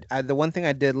say that the one thing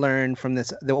I did learn from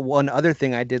this, the one other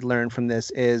thing I did learn from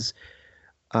this is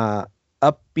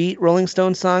upbeat Rolling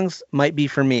Stones songs might be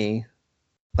for me.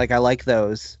 Like, I like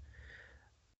those.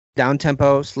 Down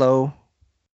tempo, slow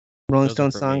Rolling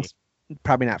Stones songs,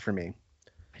 probably not for me.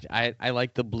 I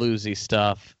like the bluesy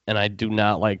stuff, and I do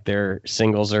not like their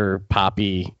singles or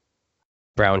poppy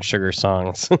Brown Sugar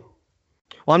songs. Well,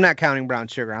 I'm not counting Brown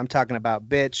Sugar. I'm talking about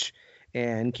Bitch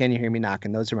and Can You Hear Me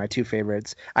Knocking. Those are my two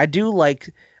favorites. I do like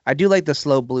the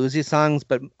slow bluesy songs,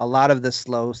 but a lot of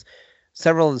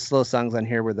several of the slow songs on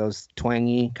here were those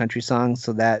twangy country songs,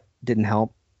 so that didn't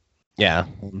help. Yeah.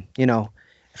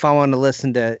 If I want to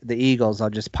listen to the Eagles, I'll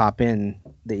just pop in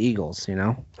the Eagles,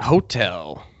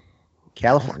 Hotel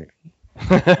California.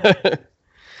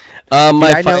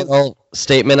 My final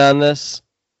statement on this: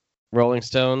 Rolling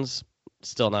Stones,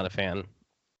 still not a fan.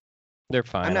 They're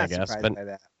fine, I guess, but by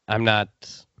that. I'm not.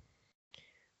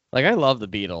 Like, I love the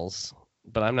Beatles,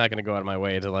 but I'm not going to go out of my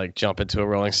way to like jump into a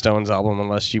Rolling Stones album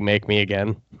unless you make me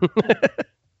again.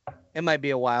 It might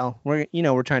be a while. We're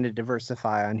trying to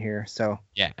diversify on here, so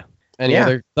yeah. Any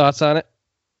other thoughts on it?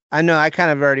 I know I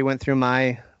kind of already went through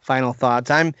my final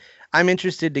thoughts. I'm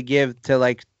interested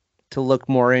to look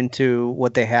more into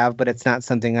what they have, but it's not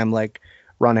something I'm like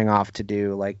running off to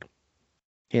do. Like,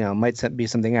 might be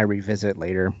something I revisit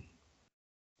later.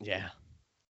 Yeah.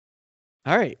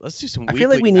 All right, let's do some. I feel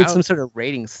like we need some sort of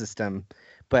rating system,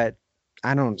 but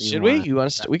I don't. Should we? You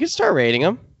want to? We can start rating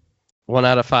them. 1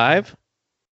 out of 5.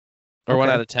 Or 1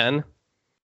 Okay. out of 10?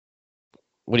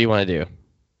 What do you want to do?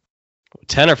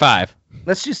 10 or 5?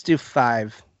 Let's just do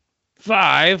 5.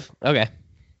 5? Okay.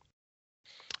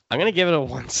 I'm going to give it a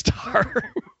 1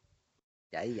 star.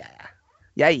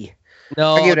 Yay.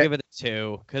 No, I'll I'll give it give it a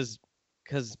 2 because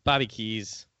Bobby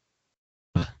Keys.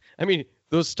 I mean,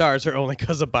 those stars are only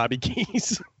because of Bobby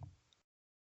Keys.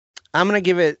 I'm gonna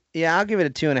give it. Yeah, I'll give it a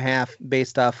 2.5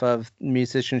 based off of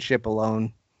musicianship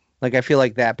alone. Like I feel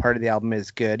like that part of the album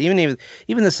is good. Even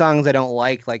the songs I don't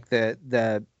like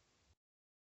the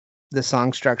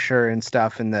song structure and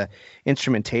stuff and the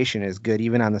instrumentation is good.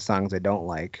 Even on the songs I don't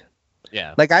like.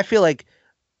 Yeah. Like I feel like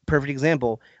perfect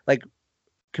example. Like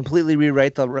completely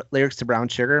rewrite the lyrics to Brown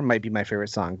Sugar might be my favorite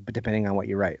song, but depending on what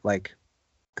you write, like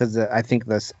because I think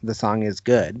the song is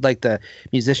good. Like the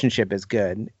musicianship is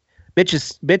good.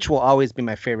 Bitch will always be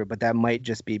my favorite, but that might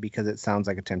just be because it sounds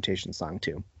like a Temptation song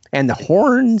too. And the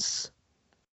horns.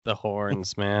 The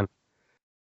horns, man.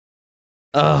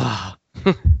 Ugh.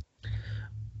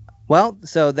 Well,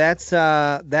 so that's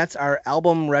our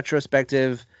album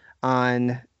retrospective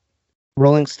on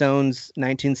Rolling Stone's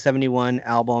 1971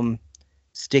 album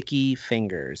Sticky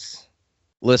Fingers.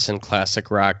 Listen, classic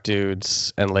rock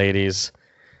dudes and ladies.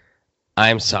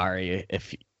 I'm sorry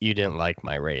if you didn't like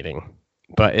my rating,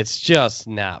 but it's just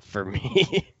not for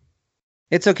me.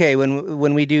 It's okay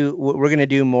when we do. We're gonna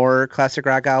do more classic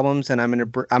rock albums, and I'm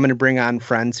gonna bring on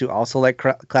friends who also like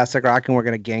classic rock, and we're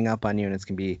gonna gang up on you, and it's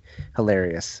gonna be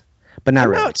hilarious. But not I'm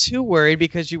really. not too worried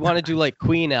because you want to do like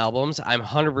Queen albums. I'm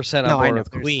 100% on board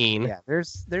with Queen. Yeah,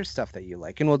 there's stuff that you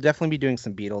like, and we'll definitely be doing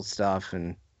some Beatles stuff,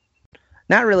 and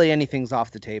not really anything's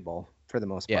off the table for the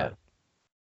most part.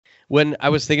 When I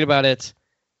was thinking about it,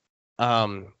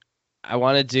 I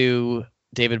want to do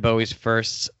David Bowie's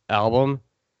first album,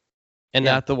 and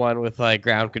not the one with like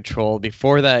Ground Control.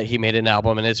 Before that, he made an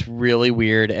album, and it's really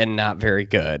weird and not very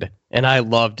good. And I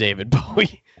love David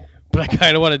Bowie, but I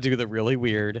kind of want to do the really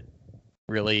weird,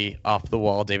 really off the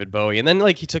wall David Bowie. And then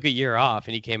like he took a year off,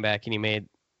 and he came back and he made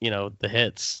the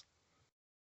hits.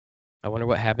 I wonder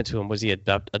what happened to him. Was he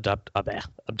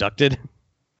abducted?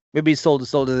 Maybe sold his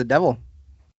soul to the devil.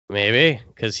 Maybe,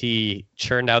 because he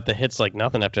churned out the hits like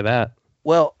nothing after that.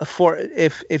 Well,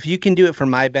 if you can do it for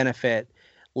my benefit,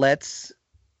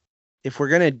 if we're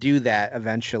gonna do that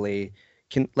eventually,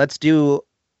 let's do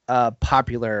a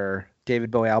popular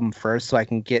David Bowie album first, so I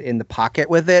can get in the pocket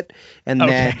with it, and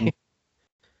then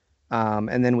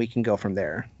we can go from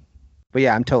there. But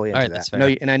yeah, I'm totally into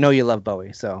that. And I know you love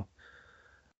Bowie, so.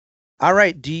 All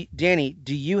right, Danny,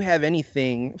 do you have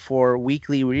anything for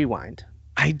Weekly Rewind?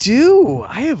 I do.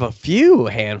 I have a few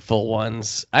handful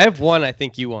ones. I have one I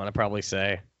think you want to probably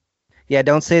say. Yeah,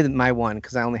 don't say my one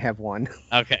because I only have one.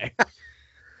 Okay.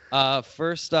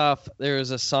 First off, there's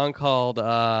a song called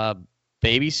the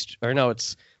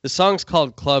song's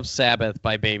called Club Sabbath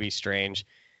by Baby Strange.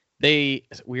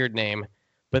 Weird name,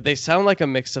 but they sound like a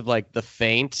mix of like The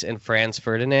Faint and Franz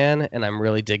Ferdinand, and I'm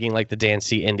really digging like the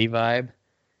dancey indie vibe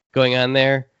going on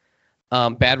there.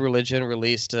 Bad Religion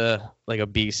released a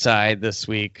B-side this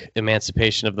week,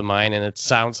 Emancipation of the Mind, and it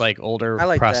sounds like older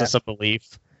Process of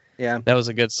Belief. Yeah. That was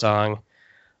a good song.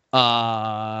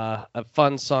 A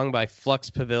fun song by Flux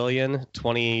Pavilion,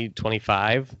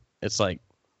 2025. It's like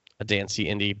a dancey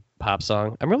indie pop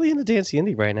song. I'm really into dancey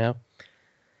indie right now.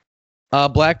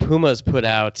 Black Pumas put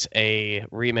out a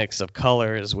remix of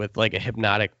Colors with like a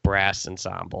hypnotic brass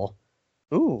ensemble.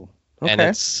 Ooh, okay.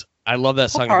 And I love that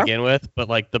song to begin with, but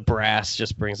like the brass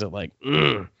just brings it like,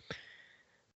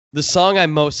 The song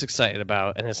I'm most excited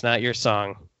about, and it's not your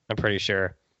song, I'm pretty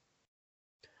sure.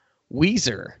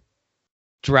 Weezer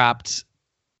dropped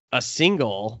a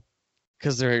single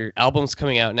because their album's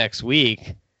coming out next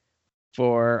week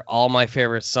for all my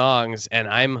favorite songs, and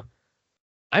I'm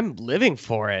living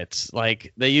for it.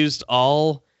 Like they used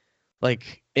all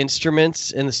like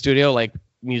instruments in the studio, like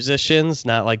musicians,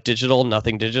 not like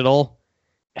nothing digital.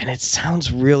 And it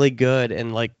sounds really good.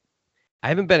 And like, I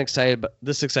haven't been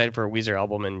this excited for a Weezer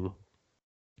album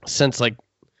since like,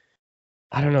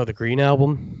 I don't know, the Green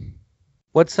album.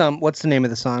 What's the name of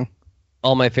the song?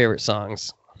 All My Favorite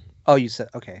Songs. Oh, you said,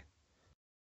 okay.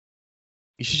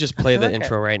 You should just play the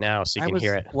intro right now so you can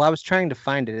hear it. Well, I was trying to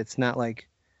find it. It's not like,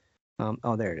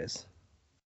 oh, there it is.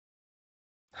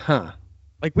 Huh.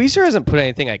 Like Weezer hasn't put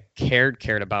anything I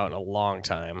cared about in a long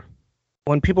time.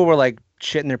 When people were like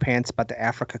shitting their pants about the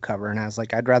Africa cover, and I was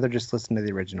like, I'd rather just listen to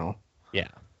the original. Yeah.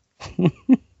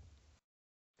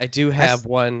 I do have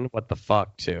one what the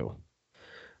fuck too.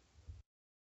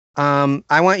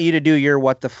 I want you to do your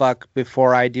what the fuck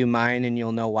before I do mine, and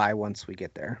you'll know why once we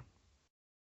get there.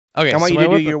 Okay. I want you to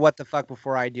do your what the fuck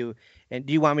before I do. And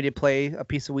do you want me to play a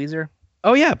piece of Weezer?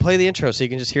 Oh yeah, play the intro so you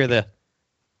can just hear the.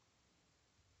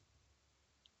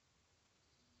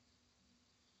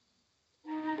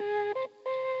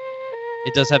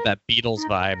 It does have that Beatles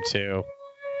vibe too.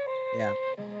 Yeah.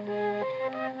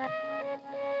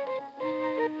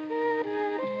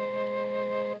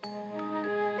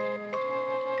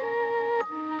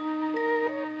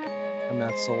 I'm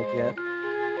not sold yet.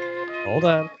 Hold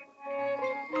on.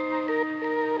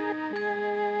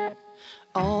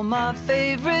 All my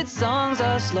favorite songs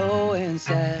are slow and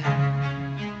sad.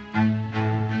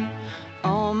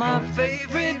 All my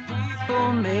favorite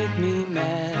people make me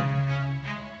mad.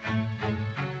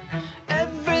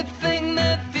 Everything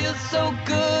that feels so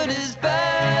good is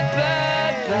bad,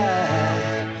 bad,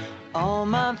 bad. All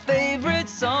my favorite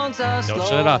songs are slow. Don't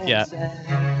shut it off yet. And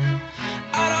sad.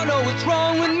 I don't know what's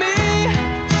wrong with me.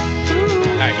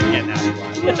 All right, you can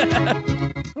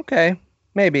now. Okay,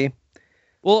 maybe.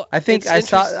 Well, I think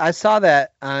it's I saw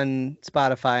that on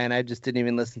Spotify, and I just didn't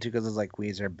even listen to because it was like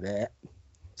Weezer. Bleh.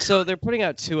 So they're putting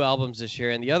out 2 albums this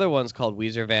year, and the other one's called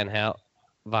Weezer Van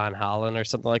Halen or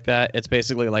something like that. It's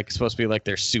basically like supposed to be like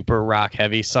their super rock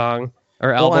heavy song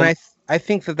or album. Well, and I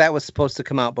think that was supposed to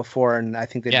come out before, and I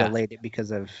think they Yeah. delayed it because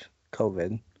of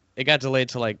COVID. It got delayed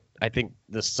to like I think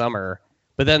this summer,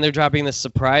 but then they're dropping this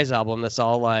surprise album that's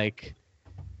all like,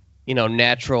 you know,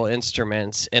 natural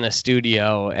instruments in a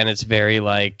studio, and it's very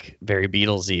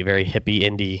Beatlesy, very hippie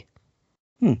indie.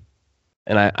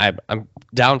 And I'm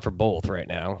down for both right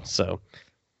now. So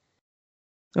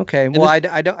Okay, well, I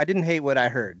didn't hate what I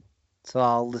heard, so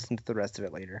I'll listen to the rest of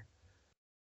it later.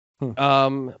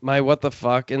 my what the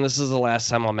fuck, and this is the last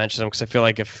time I'll mention them because I feel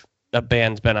like if a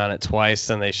band's been on it twice,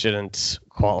 then they shouldn't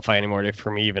qualify anymore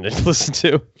for me even to listen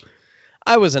to.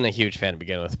 I wasn't a huge fan to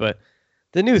begin with, but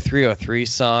the new 303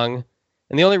 song,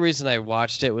 and the only reason I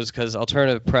watched it was because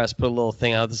Alternative Press put a little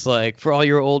thing out that's like, for all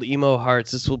your old emo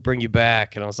hearts, this will bring you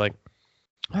back. And I was like,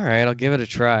 all right, I'll give it a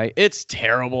try. It's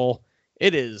terrible.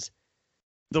 It is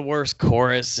the worst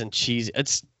chorus and cheesy.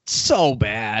 It's so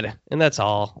bad. And that's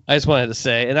all I just wanted to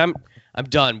say. And I'm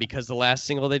done because the last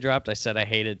single they dropped, I said I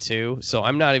hated too. So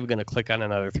I'm not even going to click on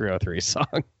another 303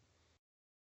 song.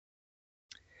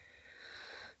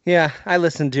 Yeah, I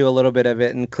listened to a little bit of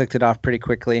it and clicked it off pretty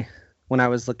quickly when I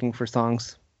was looking for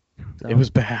songs. So, It was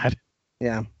bad.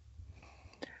 yeah.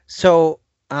 So,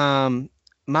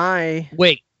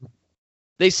 Wait.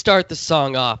 They start the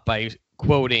song off by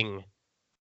quoting,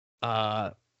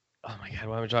 oh my God,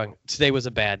 what am I talking? Today was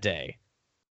a bad day.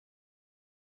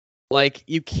 Like,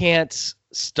 you can't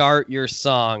start your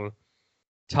song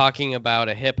talking about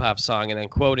a hip hop song and then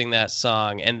quoting that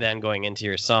song and then going into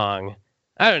your song.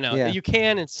 I don't know. Yeah. You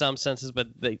can in some senses, but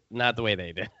not the way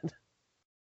they did.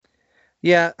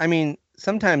 Yeah, I mean,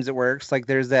 sometimes it works. Like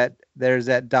there's that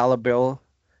Dollar Bill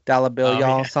Y'all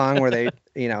yeah. song where they,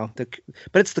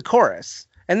 but it's the chorus,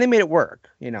 and they made it work,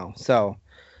 So,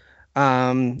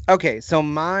 okay, so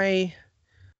my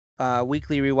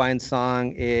weekly rewind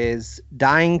song is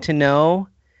 "Dying to Know"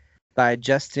 by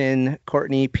Justin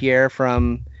Courtney Pierre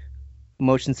from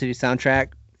Motion City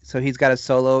Soundtrack. So he's got a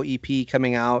solo EP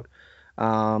coming out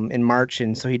in March,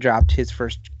 and so he dropped his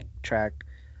first track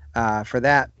for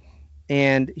that.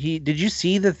 And did you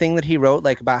see the thing that he wrote,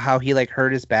 like about how he like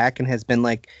hurt his back and has been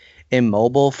like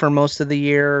immobile for most of the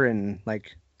year, and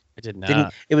like I did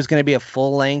not. it was going to be a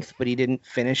full length, but he didn't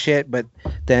finish it. But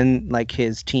then like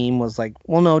his team was like,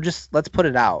 well, no, just let's put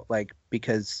it out, like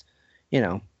because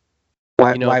why?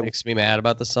 What makes me mad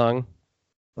about the song?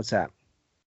 What's that?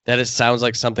 That it sounds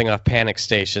like something off Panic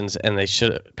Stations, and they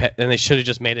should have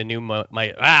just made a new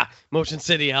Motion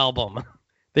City album.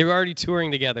 They were already touring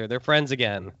together. They're friends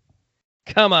again.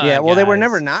 Come on. Yeah, well, they were guys.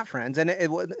 never not friends, and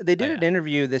they did an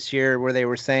interview this year where they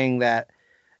were saying that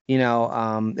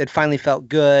it finally felt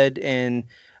good, and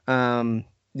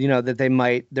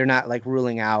that they're not like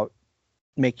ruling out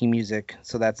making music,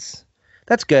 so that's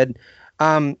good.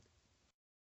 I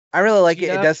really like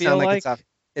it. It does sound like it's off.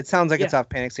 It sounds like it's off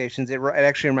Panic Stations. It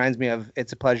actually reminds me of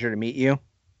 "It's a Pleasure to Meet You."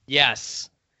 Yes,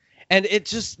 and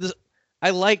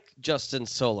I like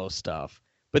Justin's solo stuff.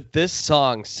 But this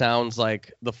song sounds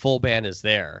like the full band is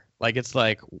there. Like, it's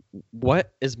like,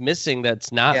 what is missing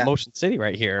that's not Motion City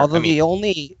right here? Although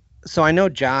so I know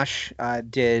Josh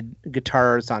did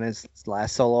guitars on his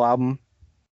last solo album.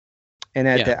 And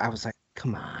I was like,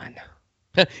 come on.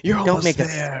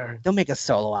 Don't make a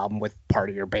solo album with part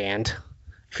of your band.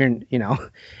 If you're,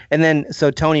 And then, so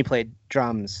Tony played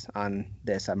drums on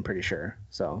this, I'm pretty sure.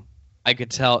 So I could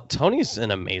tell Tony's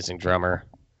an amazing drummer.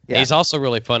 Yeah. He's also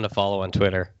really fun to follow on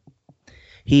Twitter.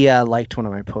 He liked one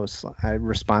of my posts. I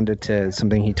responded to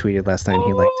something he tweeted last night. And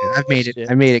he liked it. I've made it.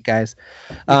 shit. I made it, guys.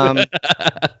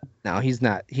 No, he's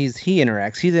not. He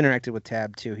interacts. He's interacted with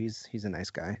Tab too. He's a nice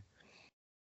guy.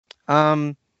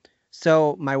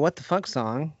 So my what the fuck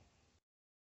song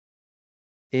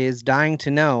is "Dying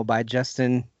to Know" by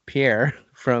Justin Pierre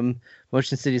from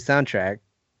Motion City Soundtrack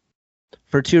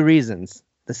for two reasons.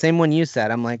 The same one you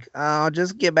said. I'm like, oh,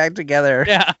 just get back together.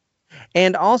 Yeah.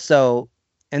 And also,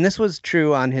 and this was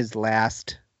true on his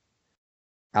last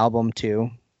album too.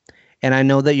 And I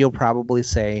know that you'll probably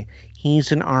say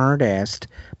he's an artist,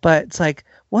 but it's like,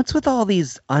 what's with all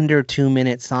these under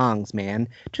 2-minute songs, man?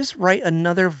 Just write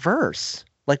another verse.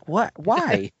 Like what?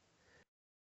 Why?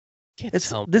 This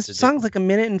song's like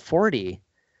 1:40.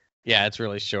 Yeah, it's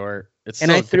really short. It's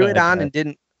And so I threw good, it on but- and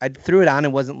didn't. I threw it on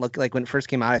and wasn't looking. Like when it first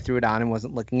came out, I threw it on and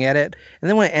wasn't looking at it. And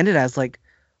then when it ended, I was like,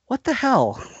 what the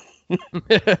hell?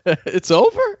 It's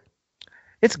over.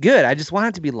 It's good. I just want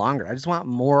it to be longer. I just want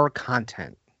more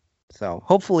content. So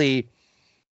hopefully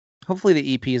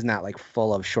the EP is not like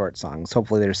full of short songs.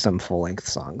 Hopefully there's some full length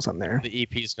songs on there. The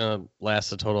EP is gonna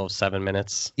last a total of 7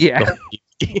 minutes. Yeah,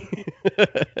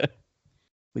 The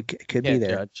we could be Can't there.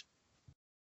 judge.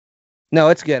 No,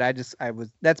 it's good.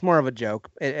 That's more of a joke.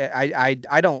 I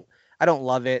don't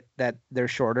love it that they're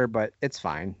shorter, but it's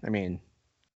fine. I mean,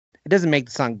 it doesn't make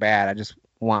the song bad. I just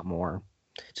want more.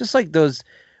 Just like those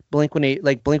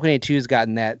Blink-182's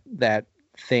gotten that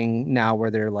thing now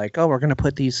where they're like, oh, we're gonna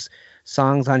put these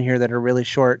songs on here that are really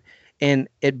short, and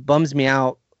it bums me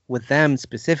out with them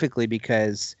specifically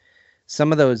because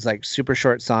some of those like super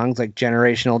short songs like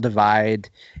Generational Divide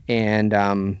and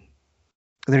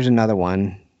there's another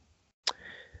one.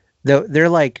 They're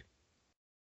like,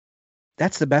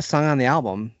 that's the best song on the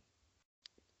album,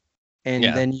 and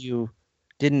Yeah. then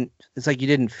it's like you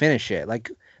didn't finish it. Like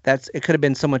it could have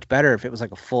been so much better if it was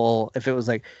like if it was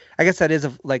like, I guess that is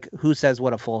like who says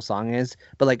what a full song is,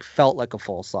 but like felt like a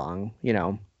full song, you know.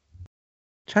 I'm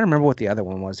trying to remember what the other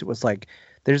one was. It was like,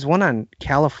 there's one on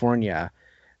California.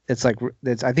 I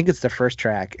think it's the first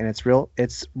track, and it's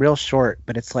real short,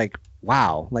 but it's like,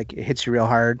 wow, like it hits you real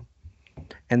hard.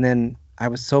 And then I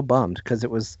was so bummed because I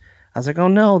was like, oh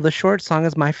no, the short song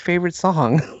is my favorite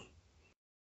song.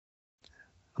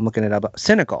 I'm looking it up.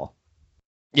 Cynical.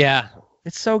 Yeah.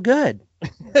 It's so good.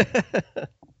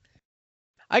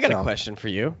 I got So. a question for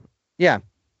you. Yeah.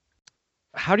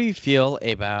 How do you feel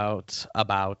about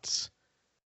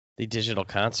the digital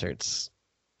concerts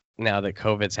now that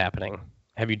COVID's happening?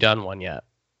 Have you done one yet?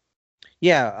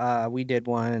 Yeah, we did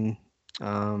one.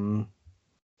 The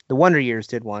Wonder Years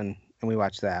did one, and we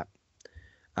watched that.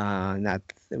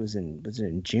 Was it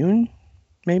in June?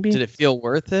 Maybe. Did it feel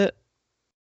worth it?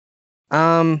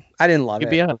 I didn't love To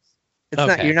it. be honest. It's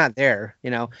not. Okay. You're not there.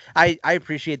 You know. I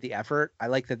appreciate the effort. I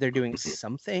like that they're doing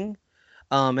something.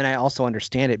 And I also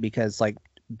understand it because like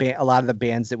a lot of the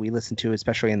bands that we listen to,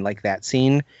 especially in like that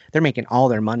scene, they're making all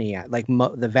their money at like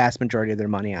the vast majority of their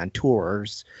money on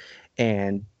tours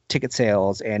and ticket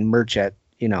sales and merch at,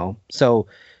 you know. So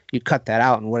you cut that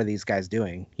out, and what are these guys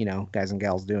doing? You know, guys and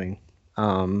gals doing.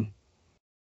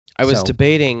 I was So-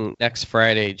 debating next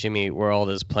Friday. Jimmy Eat World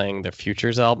is playing their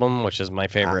Futures album, which is my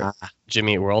favorite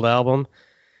Jimmy Eat World album.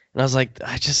 And I was like,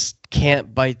 I just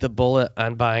can't bite the bullet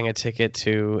on buying a ticket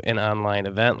to an online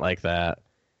event like that.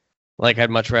 Like,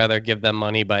 I'd much rather give them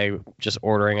money by just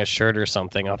ordering a shirt or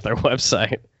something off their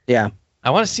website. Yeah. I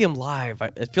want to see them live.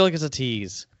 I feel like it's a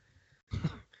tease.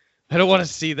 I don't want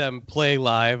to see them play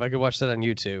live. I could watch that on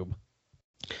YouTube.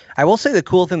 I will say the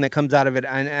cool thing that comes out of it,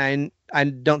 and I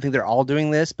don't think they're all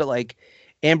doing this, but like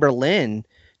Amber Lynn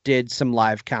did some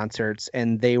live concerts,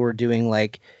 and they were doing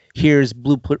like, here's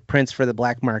Blueprints for the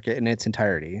Black Market in its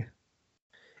entirety.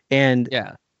 And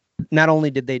Yeah. not only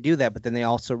did they do that, but then they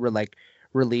also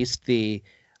released the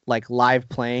like live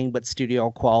playing but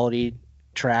studio quality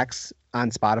tracks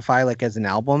on Spotify, like as an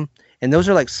album, and those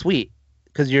are like sweet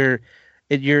because you're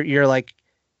like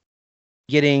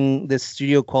getting this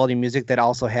studio quality music that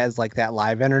also has like that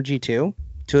live energy too,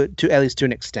 to at least to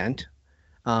an extent,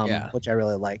 which I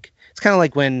really like. It's kind of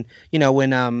like when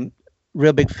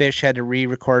Real Big Fish had to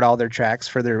re-record all their tracks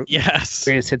for their Yes.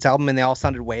 greatest hits album, and they all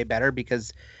sounded way better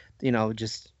because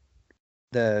just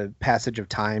the passage of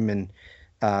time and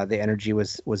the energy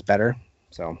was better.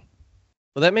 So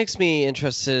Well, that makes me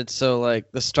interested. So,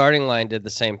 like, the Starting Line did the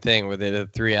same thing where they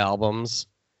did 3 albums,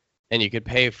 and you could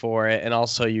pay for it, and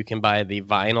also you can buy the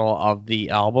vinyl of the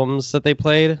albums that they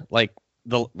played, like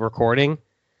the recording.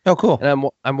 oh cool. And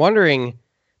I'm wondering,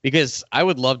 because I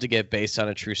would love to get Based on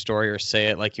a True Story or Say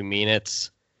It Like You Mean It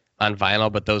on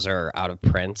vinyl, but those are out of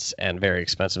print and very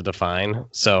expensive to find.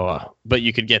 So, but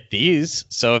you could get these.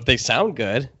 So if they sound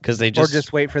good, because they Or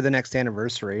just wait for the next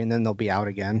anniversary and then they'll be out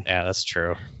again. Yeah, that's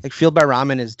true. Like Fueled by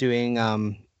Ramen is doing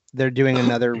they're doing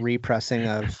another repressing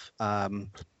of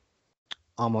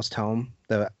Almost Home.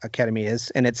 The Academy is,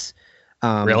 and it's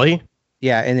Really?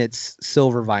 yeah, and it's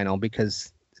silver vinyl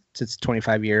because it's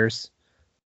 25 years.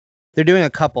 They're doing a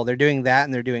couple. They're doing that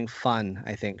and they're doing Fun,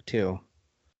 I think, too.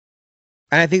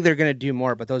 And I think they're going to do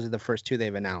more, but those are the first two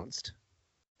they've announced.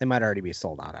 They might already be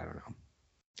sold out. I don't know.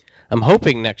 I'm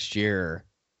hoping next year,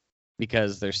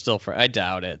 because they're still for. I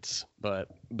doubt it, but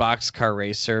Boxcar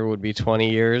Racer would be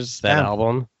 20 years, that Yeah.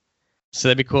 album. So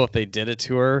that'd be cool if they did a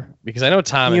tour, because I know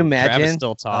Tom Can you and Travis imagine?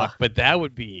 still talk, Ugh. but that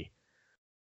would be.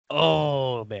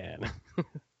 Oh man!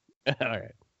 All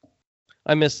right.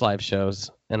 I miss live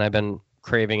shows, and I've been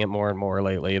craving it more and more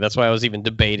lately. That's why I was even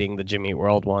debating the Jimmy Eat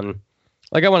World one.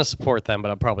 Like, I want to support them, but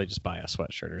I'll probably just buy a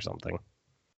sweatshirt or something.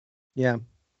 Yeah.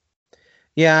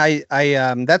 Yeah,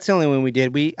 I that's the only one we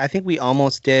did. I think we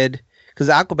almost did, because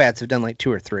the Aquabats have done like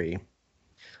 2 or 3.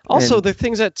 Also, And- the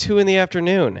thing's at 2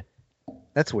 p.m.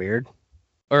 That's weird.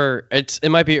 Or it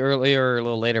might be earlier or a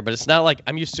little later, but it's not like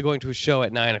I'm used to going to a show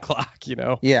at 9 o'clock, you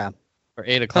know, Yeah, or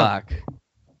 8 o'clock.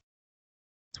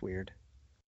 it's weird.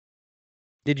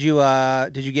 Did you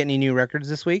get any new records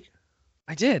this week?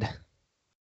 I did.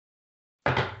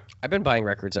 I've been buying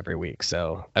records every week,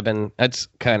 so that's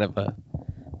kind of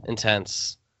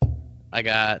intense. I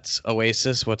got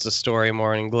Oasis, What's the Story,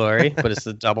 Morning Glory, but it's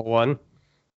the double one.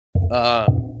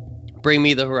 Bring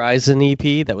Me the Horizon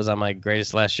EP that was on my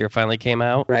Greatest Last Year finally came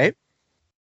out. Right?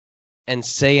 And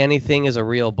Say Anything is a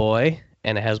Real Boy,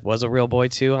 and it was a Real Boy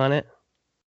 2 on it.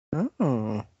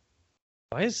 Oh.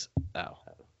 Why is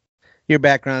Your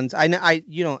backgrounds. I know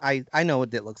I know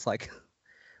what it looks like.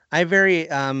 I have very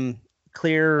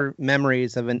clear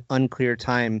memories of an unclear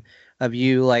time of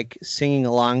you like singing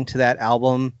along to that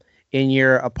album in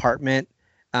your apartment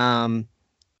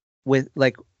with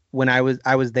like when I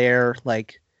was there,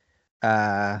 like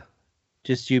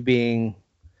just you being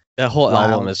that whole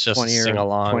wild, album is just a sing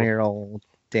along. 20-year-old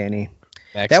Danny.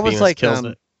 Max That was Bemis like kills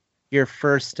it. your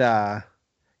first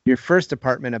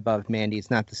apartment above Mandy's,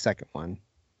 not the second one.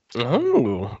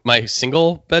 Oh, my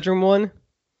single bedroom one?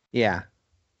 Yeah.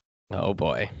 Oh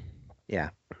boy.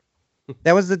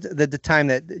 That was the time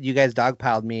that you guys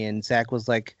dogpiled me and Zach was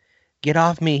like, "Get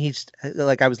off me!" He's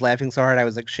like, I was laughing so hard I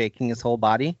was like shaking his whole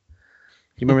body.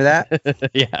 You remember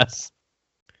that? Yes.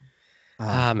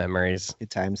 Oh, Memories. good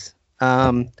times.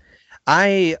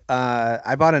 I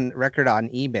bought a record on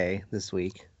eBay this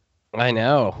week. I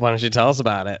know. Why don't you tell us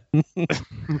about it?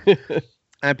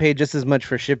 I paid just as much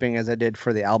for shipping as I did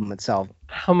for the album itself.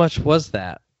 How much was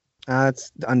that?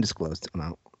 It's the undisclosed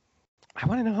amount. I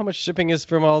want to know how much shipping is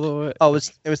from all the way. Oh,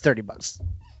 it was $30.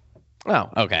 Oh,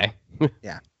 okay.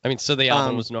 Yeah. I mean, so the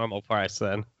album Um, was normal price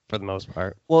then, for the most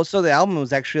part. Well, so the album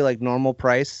was actually like normal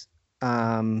price.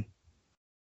 And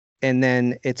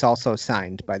then it's also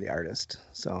signed by the artist.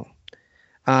 So,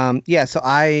 yeah, so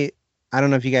I don't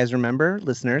know if you guys remember,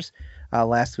 listeners,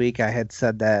 last week I had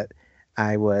said that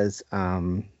I was,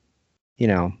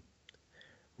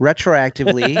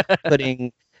 retroactively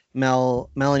putting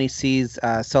Melanie C's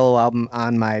solo album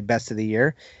on my best of the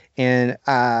year. And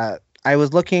I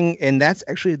was looking, and that's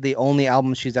actually the only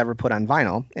album she's ever put on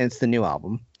vinyl, and it's the new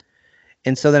album.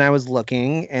 And so then I was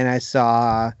looking, and I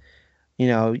saw,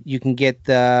 you can get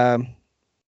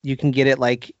it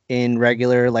like in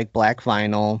regular like black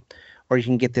vinyl, or you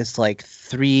can get this like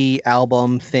 3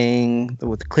 album thing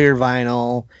with clear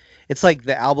vinyl. It's like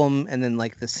the album and then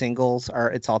like the singles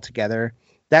it's all together.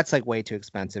 That's like way too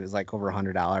expensive. It's like over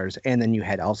 $100, and then you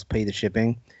had to also pay the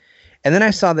shipping. And then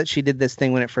I saw that she did this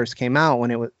thing when it first came out,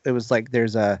 when it was like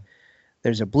there's a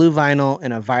blue vinyl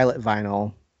and a violet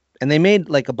vinyl, and they made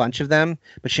like a bunch of them,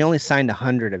 but she only signed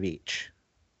 100 of each.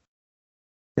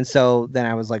 And so then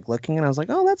I was like looking, and I was like,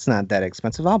 oh, that's not that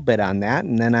expensive. I'll bid on that.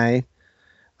 And then I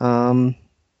won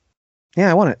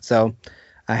it. So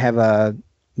I have a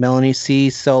Melanie C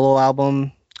solo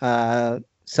album,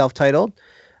 self-titled,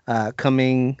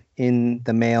 coming in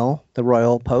the mail, the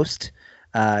Royal Post.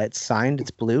 It's signed. It's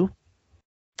blue.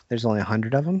 There's only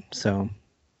 100 of them, so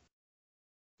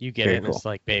You get Very it, and cool. it's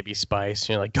like Baby Spice. And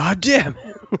you're like, God damn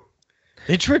it.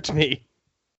 They tricked me.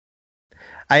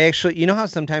 I actually, how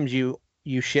sometimes you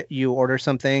order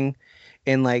something,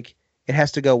 and like it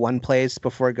has to go one place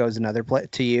before it goes another place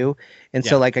to you, and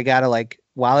so Yeah. like I gotta like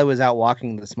while I was out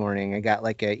walking this morning, I got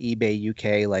like a eBay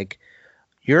UK like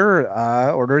your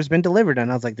order has been delivered,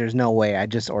 and I was like, there's no way, I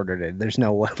just ordered it. There's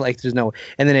no way, like there's no,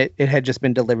 and then it had just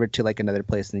been delivered to like another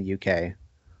place in the UK.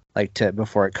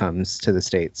 before it comes to the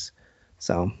States.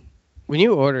 So When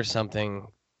you order something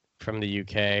from the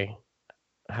UK,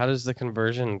 how does the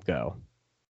conversion go?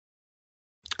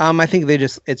 I think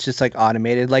it's just like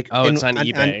automated. Like It's on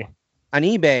eBay. On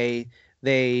eBay,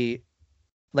 they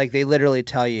literally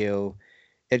tell you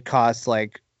it costs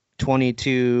like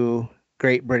 22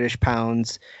 Great British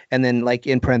pounds, and then like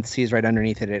in parentheses right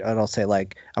underneath it, it'll say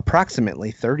like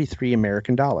approximately 33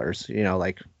 American dollars.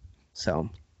 So.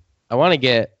 I want to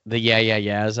get the Yeah Yeah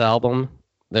Yeahs album.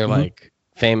 They're like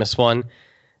famous one,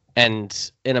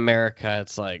 and in America,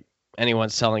 it's like anyone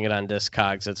selling it on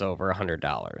Discogs, it's over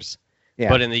 $100. Yeah.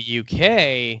 But in the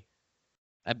UK,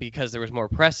 because there was more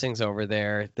pressings over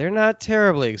there, they're not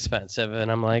terribly expensive.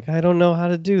 And I'm like, I don't know how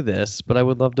to do this, but I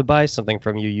would love to buy something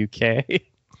from you, UK.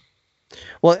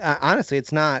 Well, honestly,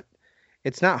 it's not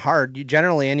hard. You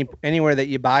generally anywhere that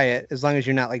you buy it, as long as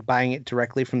you're not like buying it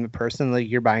directly from the person, like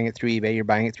you're buying it through eBay, you're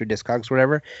buying it through Discogs,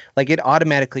 whatever, like it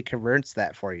automatically converts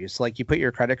that for you. So like you put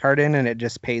your credit card in and it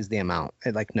just pays the amount.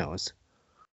 It like knows.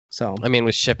 So I mean,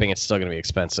 with shipping, it's still going to be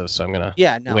expensive, so I'm going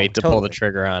to wait to pull the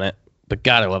trigger on it. But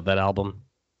God, I love that album.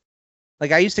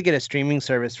 Like I used to get a streaming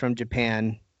service from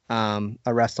Japan, a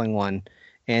wrestling one,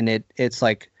 and it's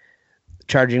like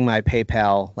charging my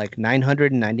PayPal like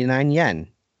 999 yen,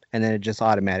 and then it just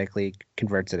automatically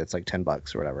converts it. It's like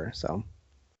 $10 or whatever. So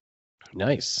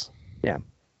nice. Yeah.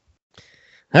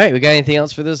 All right, we got anything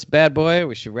else for this bad boy?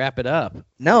 We should wrap it up.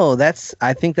 No,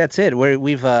 I think that's it. We're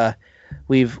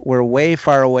way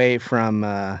far away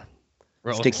from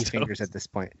Sticky Fingers at this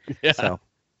point. Yeah. So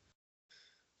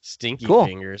Stinky Cool.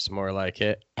 Fingers, more like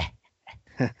it.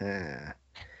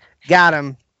 Got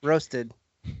them roasted.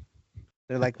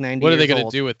 They're like 90. What are they going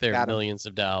going to do with their Got 'em. millions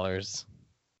of dollars?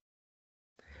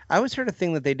 I always heard a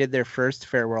thing that they did their first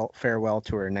farewell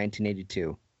tour in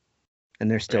 1982, and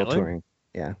they're still Really? touring.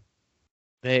 Yeah,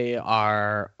 They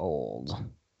are old.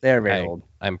 they're very old.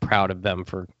 I'm proud of them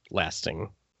for lasting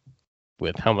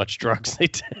with how much drugs they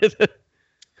did.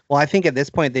 Well, I think at this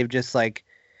point they've just like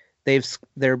they've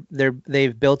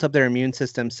built up their immune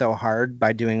system so hard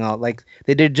by doing all like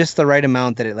they did just the right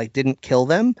amount that it like didn't kill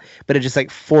them, but it just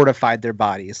like fortified their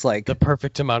bodies. Like The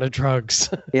perfect amount of drugs.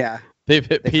 yeah, They've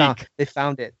hit peak. they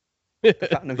found it.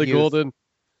 fountain of The youth.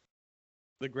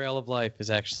 the grail of life is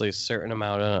actually a certain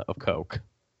amount of coke.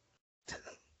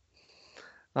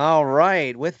 All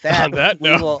right. With that, On that we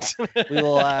note.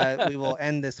 will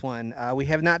end this one. We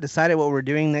have not decided what we're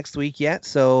doing next week yet,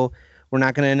 so we're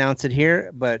not going to announce it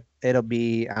here. But it'll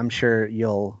be. I'm sure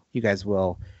you guys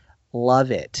will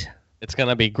love it. It's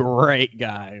gonna be great,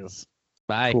 guys.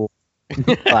 Bye. Cool.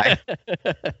 Bye.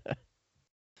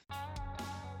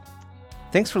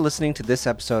 Thanks for listening to this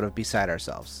episode of Beside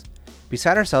Ourselves.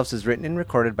 Beside Ourselves is written and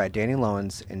recorded by Danny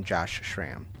Lowens and Josh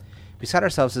Schramm. Beside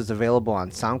Ourselves is available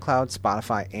on SoundCloud,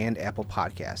 Spotify, and Apple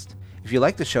Podcast. If you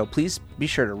like the show, please be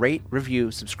sure to rate,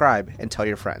 review, subscribe, and tell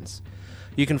your friends.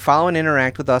 You can follow and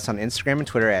interact with us on Instagram and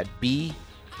Twitter at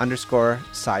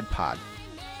B_sidepod.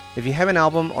 If you have an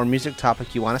album or music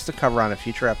topic you want us to cover on a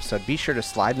future episode, be sure to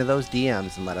slide into those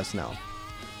DMs and let us know.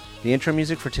 The intro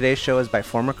music for today's show is by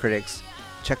Former Critics.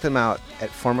 Check them out at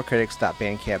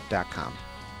formercritics.bandcamp.com.